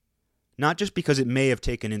 Not just because it may have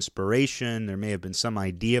taken inspiration, there may have been some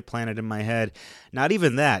idea planted in my head. Not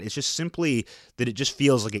even that. It's just simply that it just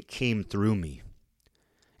feels like it came through me.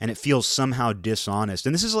 And it feels somehow dishonest.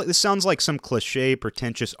 And this sounds like some cliche,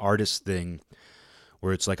 pretentious artist thing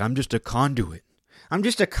where it's like, I'm just a conduit. I'm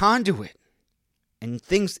just a conduit. And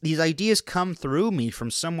these ideas come through me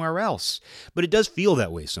from somewhere else. But it does feel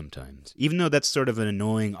that way sometimes. Even though that's sort of an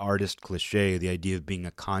annoying artist cliche, the idea of being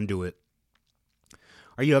a conduit.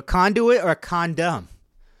 Are you a conduit or a condom?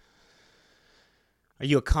 Are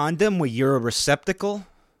you a condom where you're a receptacle?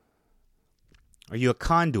 Are you a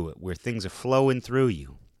conduit where things are flowing through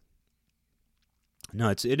you? No,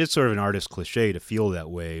 it is sort of an artist cliche to feel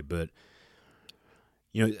that way, but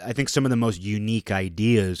I think some of the most unique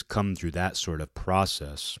ideas come through that sort of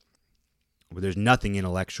process, where there's nothing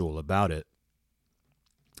intellectual about it.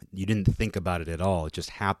 You didn't think about it at all. It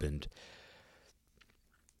just happened.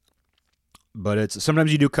 But it's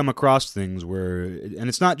sometimes you do come across things where, and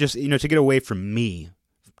it's not just, to get away from me,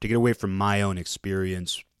 to get away from my own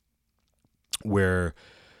experience, where,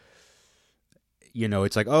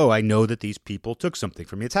 it's like, oh, I know that these people took something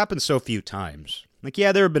from me. It's happened so few times. Like,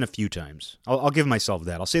 yeah, there have been a few times. I'll give myself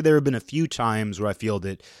that. I'll say there have been a few times where I feel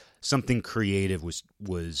that something creative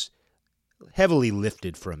was heavily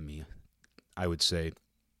lifted from me, I would say.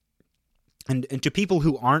 And to people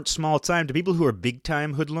who aren't small time, to people who are big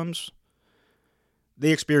time hoodlums,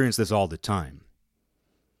 they experience this all the time.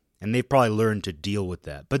 And they've probably learned to deal with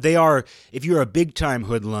that. But if you're a big time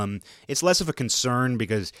hoodlum, it's less of a concern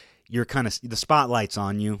because you're the spotlight's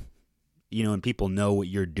on you, and people know what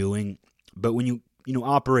you're doing. But when you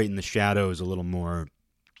operate in the shadows a little more,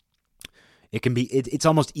 it's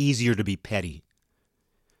almost easier to be petty.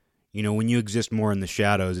 When you exist more in the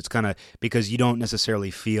shadows, it's kind of because you don't necessarily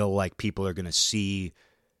feel like people are going to see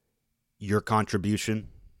your contribution.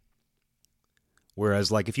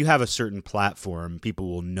 Whereas, like, if you have a certain platform, people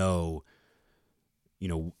will know,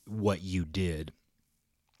 what you did.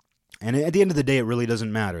 And at the end of the day, it really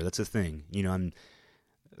doesn't matter. That's the thing.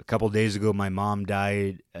 A couple of days ago, my mom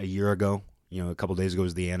died a year ago. A couple of days ago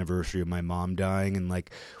was the anniversary of my mom dying. And,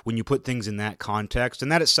 like, when you put things in that context,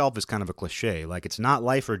 and that itself is kind of a cliche. Like, it's not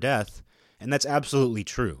life or death, and that's absolutely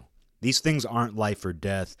true. These things aren't life or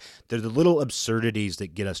death. They're the little absurdities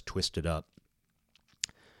that get us twisted up.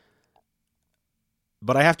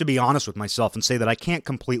 But I have to be honest with myself and say that I can't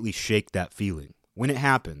completely shake that feeling when it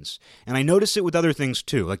happens. And I notice it with other things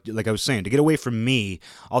too. Like I was saying, to get away from me,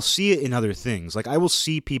 I'll see it in other things. Like, I will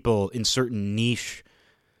see people in certain niche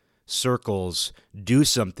circles do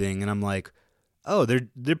something, and I'm like, oh,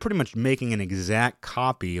 they're pretty much making an exact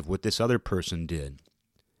copy of what this other person did.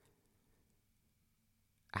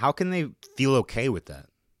 How can they feel okay with that?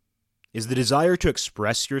 Is the desire to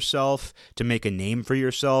express yourself, to make a name for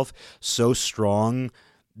yourself, so strong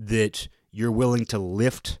that you're willing to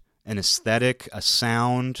lift an aesthetic, a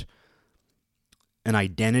sound, an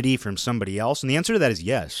identity from somebody else? And the answer to that is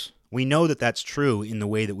yes. We know that that's true in the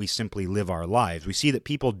way that we simply live our lives. We see that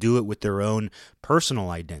people do it with their own personal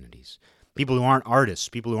identities. People who aren't artists,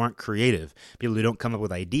 people who aren't creative, people who don't come up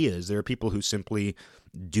with ideas. There are people who simply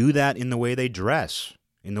do that in the way they dress,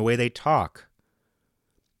 in the way they talk,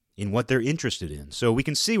 in what they're interested in. So we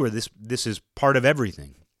can see where this is part of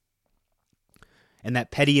everything. And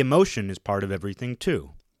that petty emotion is part of everything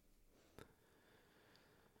too.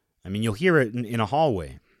 I mean, you'll hear it in a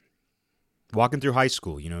hallway. Walking through high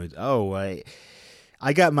school, I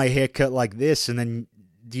got my hair cut like this, and then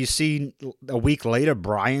do you see a week later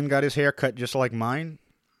Brian got his hair cut just like mine?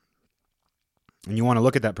 And you want to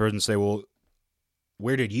look at that person and say, well,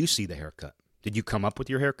 where did you see the haircut? Did you come up with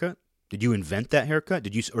your haircut? Did you invent that haircut?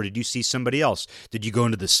 Did you see somebody else? Did you go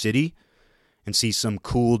into the city and see some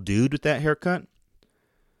cool dude with that haircut?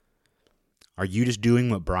 Are you just doing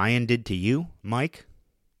what Brian did to you, Mike?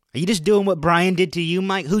 Are you just doing what Brian did to you,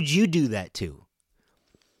 Mike? Who'd you do that to?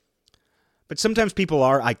 But sometimes people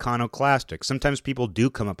are iconoclastic. Sometimes people do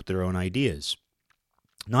come up with their own ideas.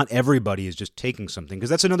 Not everybody is just taking something, because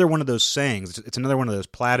that's another one of those sayings. It's another one of those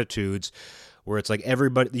platitudes where it's like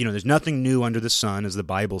everybody, there's nothing new under the sun, as the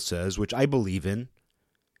Bible says, which I believe in.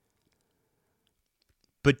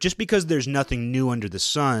 But just because there's nothing new under the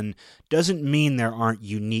sun doesn't mean there aren't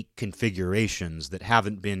unique configurations that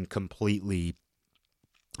haven't been completely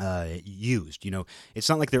used. It's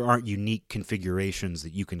not like there aren't unique configurations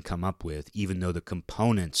that you can come up with, even though the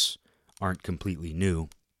components aren't completely new.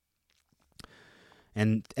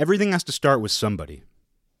 And everything has to start with somebody.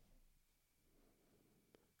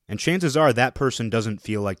 And chances are that person doesn't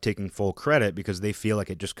feel like taking full credit because they feel like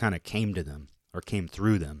it just kind of came to them or came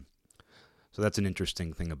through them. So that's an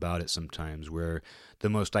interesting thing about it sometimes, where the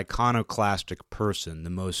most iconoclastic person, the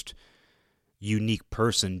most unique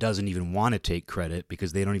person doesn't even want to take credit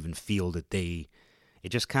because they don't even feel that it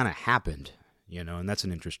just kind of happened, and that's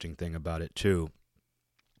an interesting thing about it too.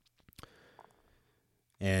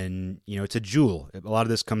 And, it's a jewel. A lot of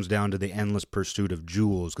this comes down to the endless pursuit of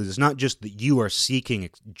jewels, because it's not just that you are seeking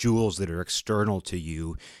jewels that are external to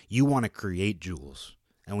you. You want to create jewels.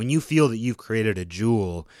 And when you feel that you've created a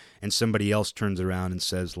jewel and somebody else turns around and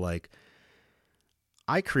says, like,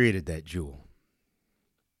 I created that jewel,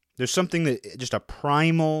 there's something that, just a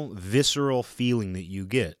primal, visceral feeling that you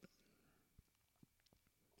get.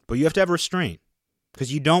 But you have to have restraint,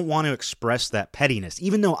 because you don't want to express that pettiness,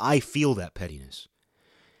 even though I feel that pettiness.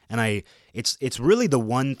 And it's really the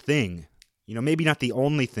one thing, maybe not the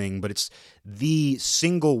only thing, but it's the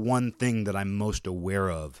single one thing that I'm most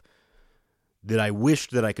aware of, that I wish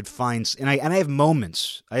that I could find. And I have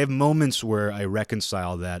moments. I have moments where I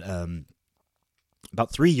reconcile that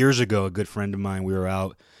About 3 years ago, a good friend of mine, we were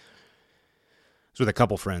out. I was with a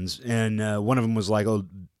couple friends, and one of them was like, "Oh,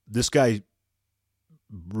 this guy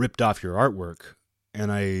ripped off your artwork." And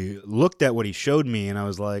I looked at what he showed me, and I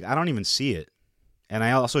was like, I don't even see it. And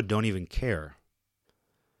I also don't even care.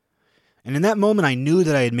 And in that moment, I knew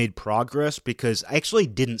that I had made progress because I actually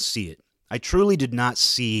didn't see it. I truly did not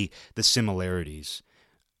see the similarities.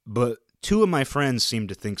 But two of my friends seemed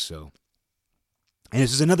to think so. And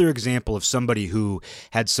this is another example of somebody who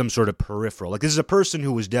had some sort of peripheral. Like, this is a person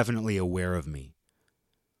who was definitely aware of me.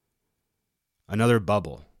 Another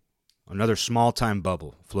bubble. Another small-time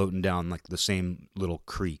bubble floating down like the same little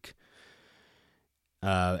creek.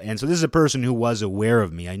 And so this is a person who was aware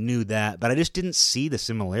of me. I knew that, but I just didn't see the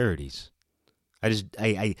similarities.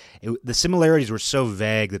 The similarities were so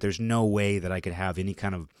vague that there's no way that I could have any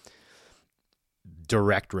kind of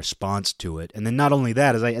direct response to it. And then not only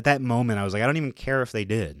that, at that moment, I was like, I don't even care if they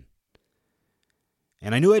did.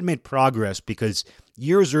 And I knew I'd made progress because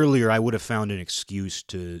years earlier, I would have found an excuse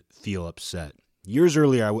to feel upset. Years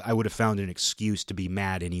earlier, I would have found an excuse to be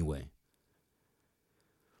mad anyway.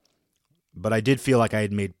 But I did feel like I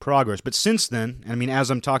had made progress. But since then, I mean, as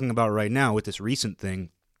I'm talking about right now with this recent thing,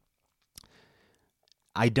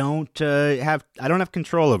 I don't have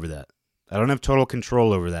control over that. I don't have total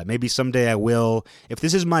control over that. Maybe someday I will. If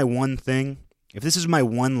this is my one thing, if this is my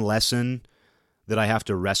one lesson that I have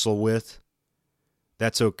to wrestle with,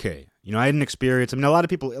 that's okay. You know, I had an experience. I mean, a lot of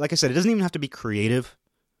people, like I said, it doesn't even have to be creative.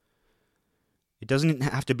 It doesn't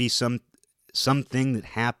have to be something that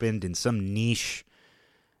happened in some niche.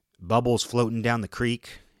 Bubbles floating down the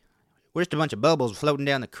creek. We're just a bunch of bubbles floating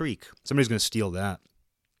down the creek. Somebody's going to steal that.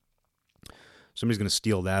 Somebody's going to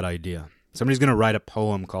steal that idea. Somebody's going to write a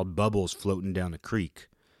poem called Bubbles Floating Down the Creek.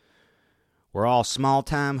 We're all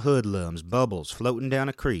small-time hoodlums, bubbles floating down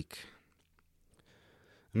a creek.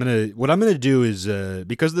 What I'm going to do is,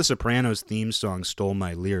 because the Sopranos theme song stole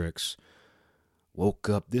my lyrics, woke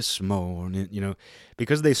up this morning, you know,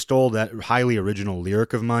 because they stole that highly original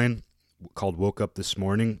lyric of mine called Woke Up This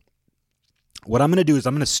Morning, what I'm going to do is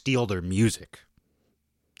I'm going to steal their music.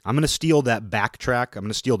 I'm going to steal that backtrack. I'm going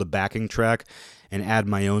to steal the backing track and add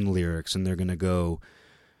my own lyrics. And they're going to go,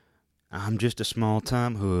 I'm just a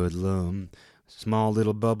small-time hoodlum, small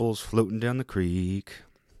little bubbles floating down the creek.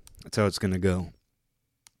 That's how it's going to go.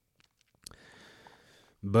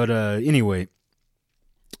 But anyway,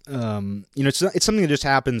 you know, it's something that just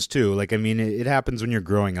happens too. Like, I mean, it happens when you're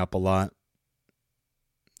growing up a lot.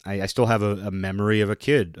 I still have a memory of a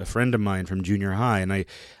kid, a friend of mine from junior high, and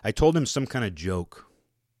I told him some kind of joke.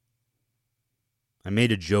 I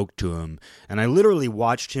made a joke to him, and I literally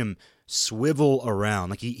watched him swivel around.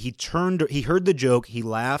 Like, he heard the joke, he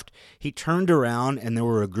laughed, he turned around, and there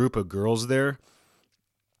were a group of girls there,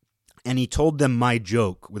 and he told them my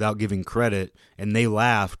joke without giving credit, and they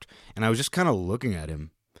laughed, and I was just kind of looking at him,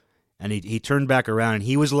 and he turned back around, and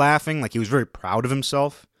he was laughing, like he was very proud of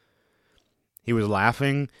himself. He was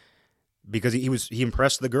laughing because he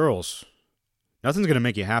impressed the girls. Nothing's going to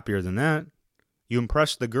make you happier than that. You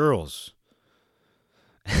impressed the girls.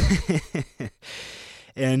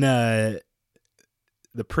 And the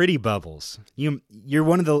pretty bubbles. You're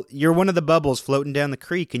one of the bubbles floating down the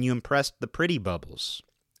creek, and you impressed the pretty bubbles.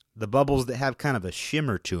 The bubbles that have kind of a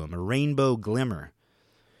shimmer to them, a rainbow glimmer.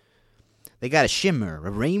 They got a shimmer,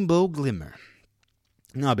 a rainbow glimmer.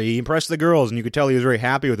 No, but he impressed the girls, and you could tell he was very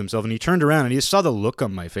happy with himself, and he turned around, and he saw the look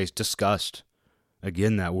on my face, disgust.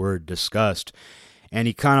 Again, that word, disgust. And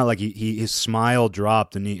he kind of like, his smile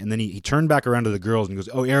dropped, and then he turned back around to the girls, and he goes,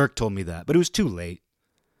 oh, Eric told me that. But it was too late.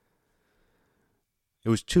 It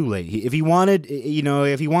was too late. If he wanted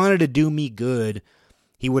to do me good,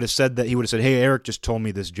 he would have said that. He would have said, hey, Eric just told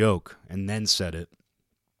me this joke, and then said it.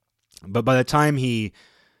 But by the time he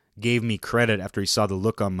gave me credit after he saw the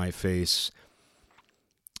look on my face,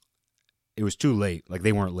 it was too late. Like,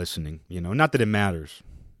 they weren't listening, you know. Not that it matters.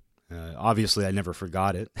 Obviously, I never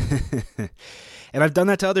forgot it. And I've done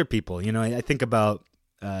that to other people. You know, I think about,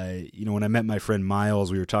 when I met my friend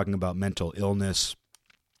Miles, we were talking about mental illness.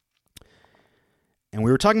 And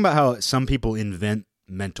we were talking about how some people invent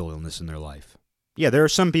mental illness in their life. Yeah, there are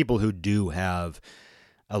some people who do have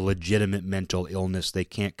a legitimate mental illness they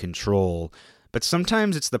can't control. But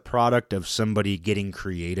sometimes it's the product of somebody getting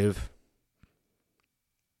creative.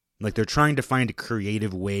 Like, they're trying to find a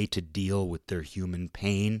creative way to deal with their human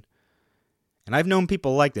pain. And I've known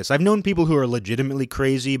people like this. I've known people who are legitimately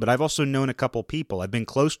crazy, but I've also known a couple people. I've been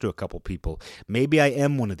close to a couple people. Maybe I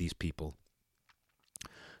am one of these people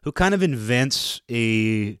who kind of invents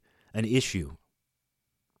an issue.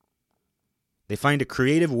 They find a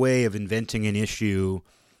creative way of inventing an issue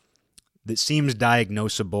that seems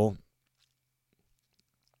diagnosable.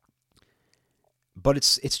 But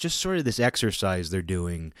it's just sort of this exercise they're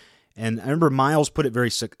doing. And I remember Miles put it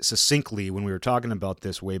very succinctly when we were talking about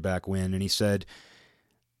this way back when, and he said,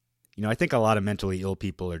 I think a lot of mentally ill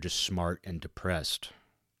people are just smart and depressed.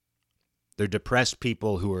 They're depressed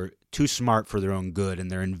people who are too smart for their own good, and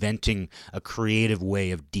they're inventing a creative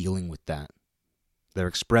way of dealing with that. They're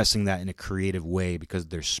expressing that in a creative way because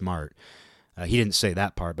they're smart. He didn't say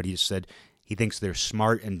that part, but he just said he thinks they're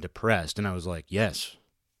smart and depressed, and I was like, yes.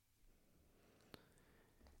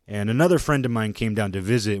 And another friend of mine came down to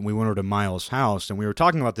visit, and we went over to Miles' house, and we were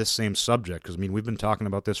talking about this same subject, because, we've been talking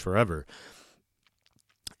about this forever.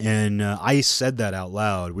 And I said that out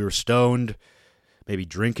loud. We were stoned, maybe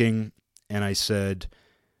drinking, and I said,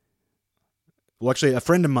 well, actually,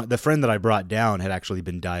 the friend that I brought down had actually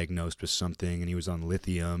been diagnosed with something, and he was on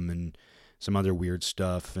lithium and some other weird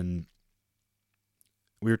stuff, and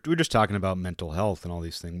we were just talking about mental health and all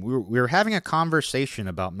these things. We were having a conversation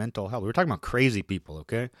about mental health. We were talking about crazy people,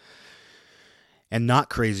 okay? And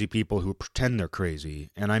not crazy people who pretend they're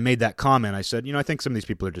crazy. And I made that comment. I said, I think some of these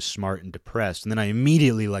people are just smart and depressed. And then I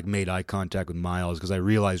immediately made eye contact with Miles because I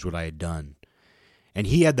realized what I had done. And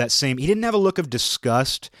he had that same, he didn't have a look of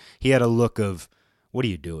disgust. He had a look of, what are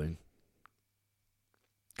you doing?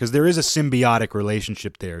 Because there is a symbiotic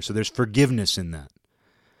relationship there. So there's forgiveness in that.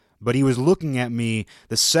 But he was looking at me.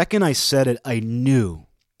 The second I said it, I knew.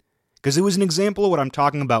 Because it was an example of what I'm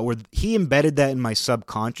talking about, where he embedded that in my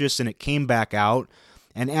subconscious and it came back out.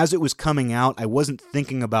 And as it was coming out, I wasn't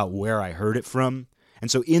thinking about where I heard it from.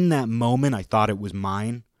 And so in that moment, I thought it was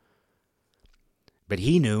mine. But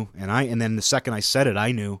he knew, and then the second I said it,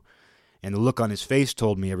 I knew. And the look on his face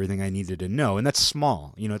told me everything I needed to know. And that's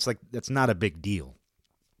small. It's like, that's not a big deal.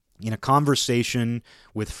 In a conversation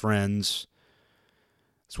with friends,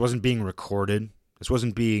 this wasn't being recorded. This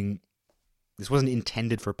wasn't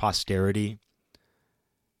intended for posterity.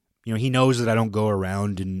 He knows that I don't go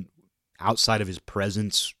around and outside of his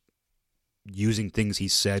presence using things he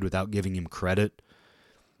said without giving him credit.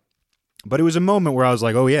 But it was a moment where I was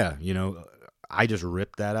like, oh yeah, I just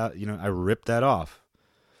ripped that out. I ripped that off.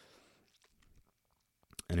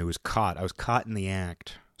 And I was caught in the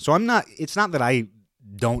act. So it's not that I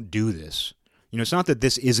don't do this. It's not that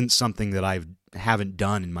this isn't something that I haven't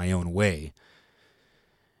done in my own way.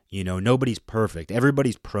 Nobody's perfect.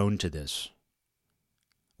 Everybody's prone to this.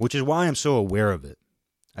 Which is why I'm so aware of it.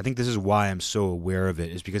 I think this is why I'm so aware of it,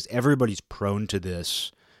 is because everybody's prone to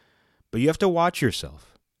this. But you have to watch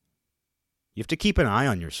yourself. You have to keep an eye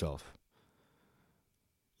on yourself.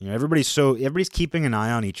 Everybody's keeping an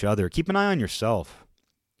eye on each other. Keep an eye on yourself.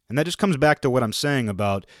 And that just comes back to what I'm saying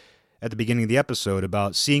about at the beginning of the episode,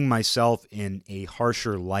 about seeing myself in a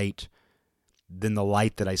harsher light than the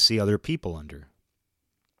light that I see other people under.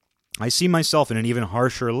 I see myself in an even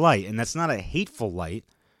harsher light, and that's not a hateful light.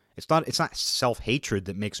 It's not self-hatred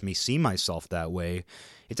that makes me see myself that way.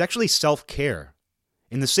 It's actually self-care.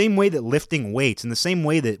 In the same way that lifting weights, in the same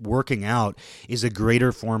way that working out is a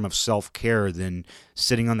greater form of self-care than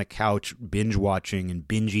sitting on the couch binge-watching and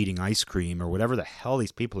binge-eating ice cream or whatever the hell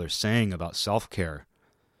these people are saying about self-care.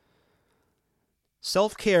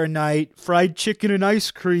 Self-care night, fried chicken and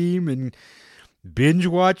ice cream, and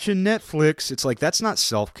binge-watching Netflix. It's like, that's not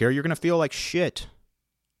self-care. You're going to feel like shit.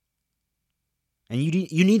 And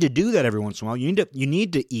you need to do that every once in a while. You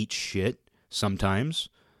need to eat shit sometimes.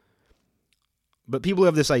 But people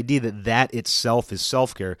have this idea that itself is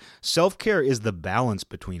self-care. Self-care is the balance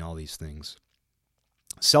between all these things.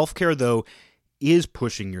 Self-care, though, is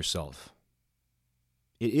pushing yourself.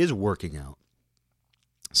 It is working out.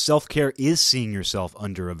 Self-care is seeing yourself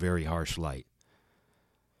under a very harsh light.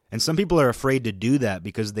 And some people are afraid to do that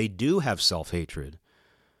because they do have self-hatred.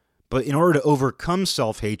 But in order to overcome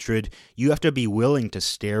self-hatred, you have to be willing to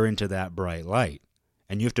stare into that bright light.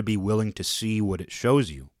 And you have to be willing to see what it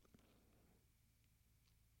shows you.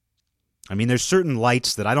 There's certain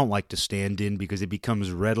lights that I don't like to stand in because it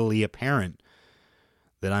becomes readily apparent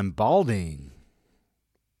that I'm balding.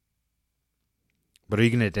 But are you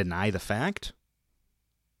going to deny the fact?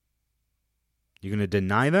 You're going to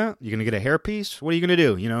deny that? You're going to get a hairpiece? What are you going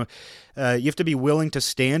to do? You have to be willing to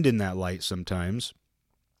stand in that light sometimes.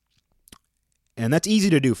 And that's easy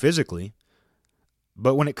to do physically.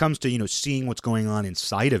 But when it comes to, seeing what's going on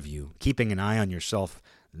inside of you, keeping an eye on yourself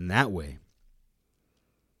in that way,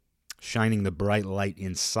 shining the bright light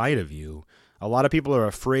inside of you, a lot of people are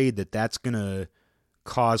afraid that that's going to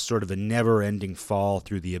cause sort of a never-ending fall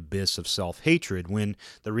through the abyss of self-hatred, when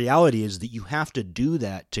the reality is that you have to do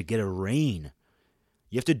that to get a rein.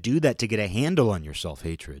 You have to do that to get a handle on your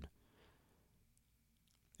self-hatred.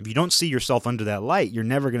 If you don't see yourself under that light, you're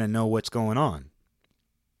never going to know what's going on.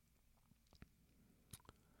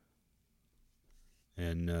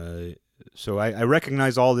 And so I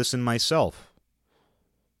recognize all this in myself.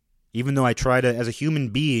 Even though I try to, as a human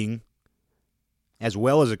being, as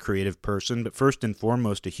well as a creative person, but first and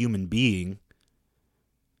foremost a human being,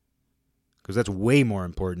 because that's way more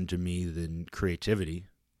important to me than creativity.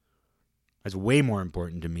 That's way more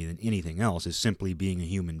important to me than anything else, is simply being a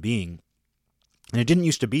human being. And it didn't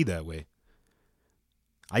used to be that way.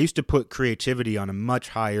 I used to put creativity on a much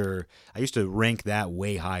higher, I used to rank that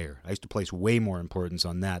way higher. I used to place way more importance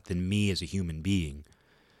on that than me as a human being.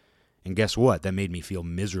 And guess what? That made me feel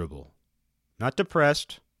miserable. Not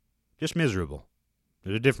depressed, just miserable.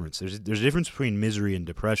 There's a difference. There's a difference between misery and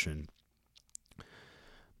depression.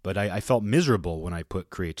 But I felt miserable when I put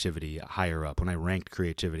creativity higher up, when I ranked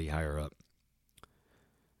creativity higher up.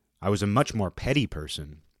 I was a much more petty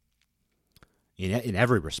person in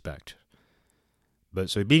every respect. But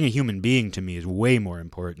so being a human being to me is way more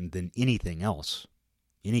important than anything else.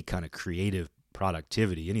 Any kind of creative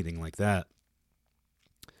productivity, anything like that.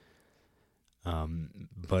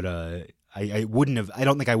 I wouldn't have, I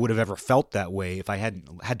don't think I would have ever felt that way if I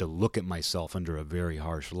hadn't had to look at myself under a very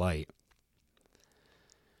harsh light.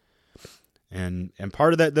 And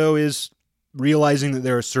part of that, though, is realizing that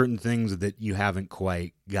there are certain things that you haven't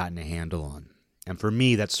quite gotten a handle on. And for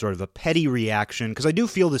me, that's sort of a petty reaction, because I do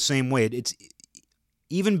feel the same way. It's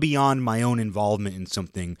even beyond my own involvement in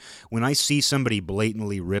something. When I see somebody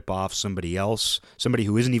blatantly rip off somebody else, somebody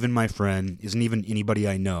who isn't even my friend, isn't even anybody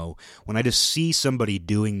I know, when I just see somebody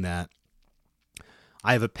doing that,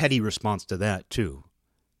 I have a petty response to that, too.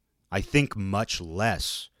 I think much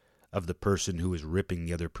less of the person who is ripping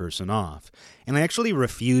the other person off. And I actually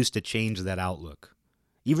refuse to change that outlook.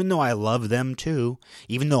 Even though I love them too,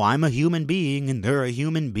 even though I'm a human being and they're a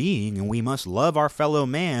human being and we must love our fellow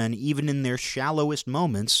man even in their shallowest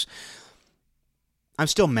moments, I'm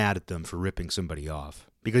still mad at them for ripping somebody off.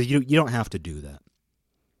 Because you don't have to do that.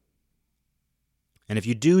 And if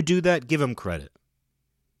you do that, give them credit.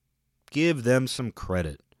 Give them some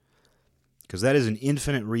credit. Because that is an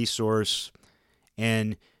infinite resource.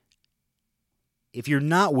 And if you're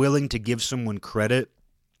not willing to give someone credit,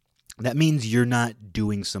 that means you're not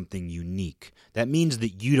doing something unique. That means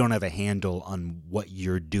that you don't have a handle on what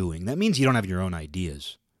you're doing. That means you don't have your own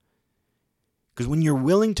ideas. Because when you're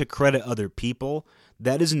willing to credit other people,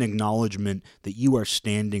 that is an acknowledgement that you are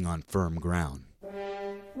standing on firm ground.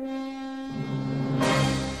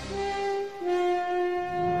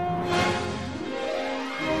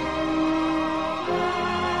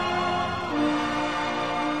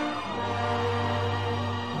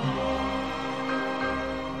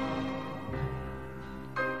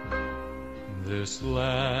 This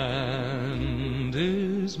land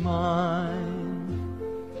is mine.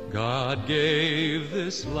 God gave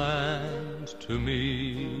this land to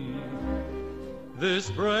me. This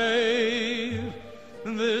brave,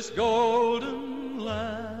 this golden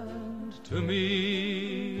land to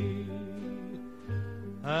me.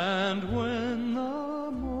 And when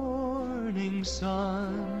the morning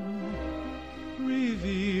sun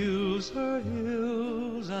reveals her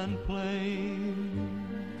hills and plains,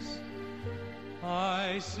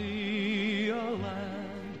 I see a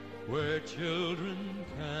land where children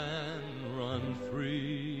can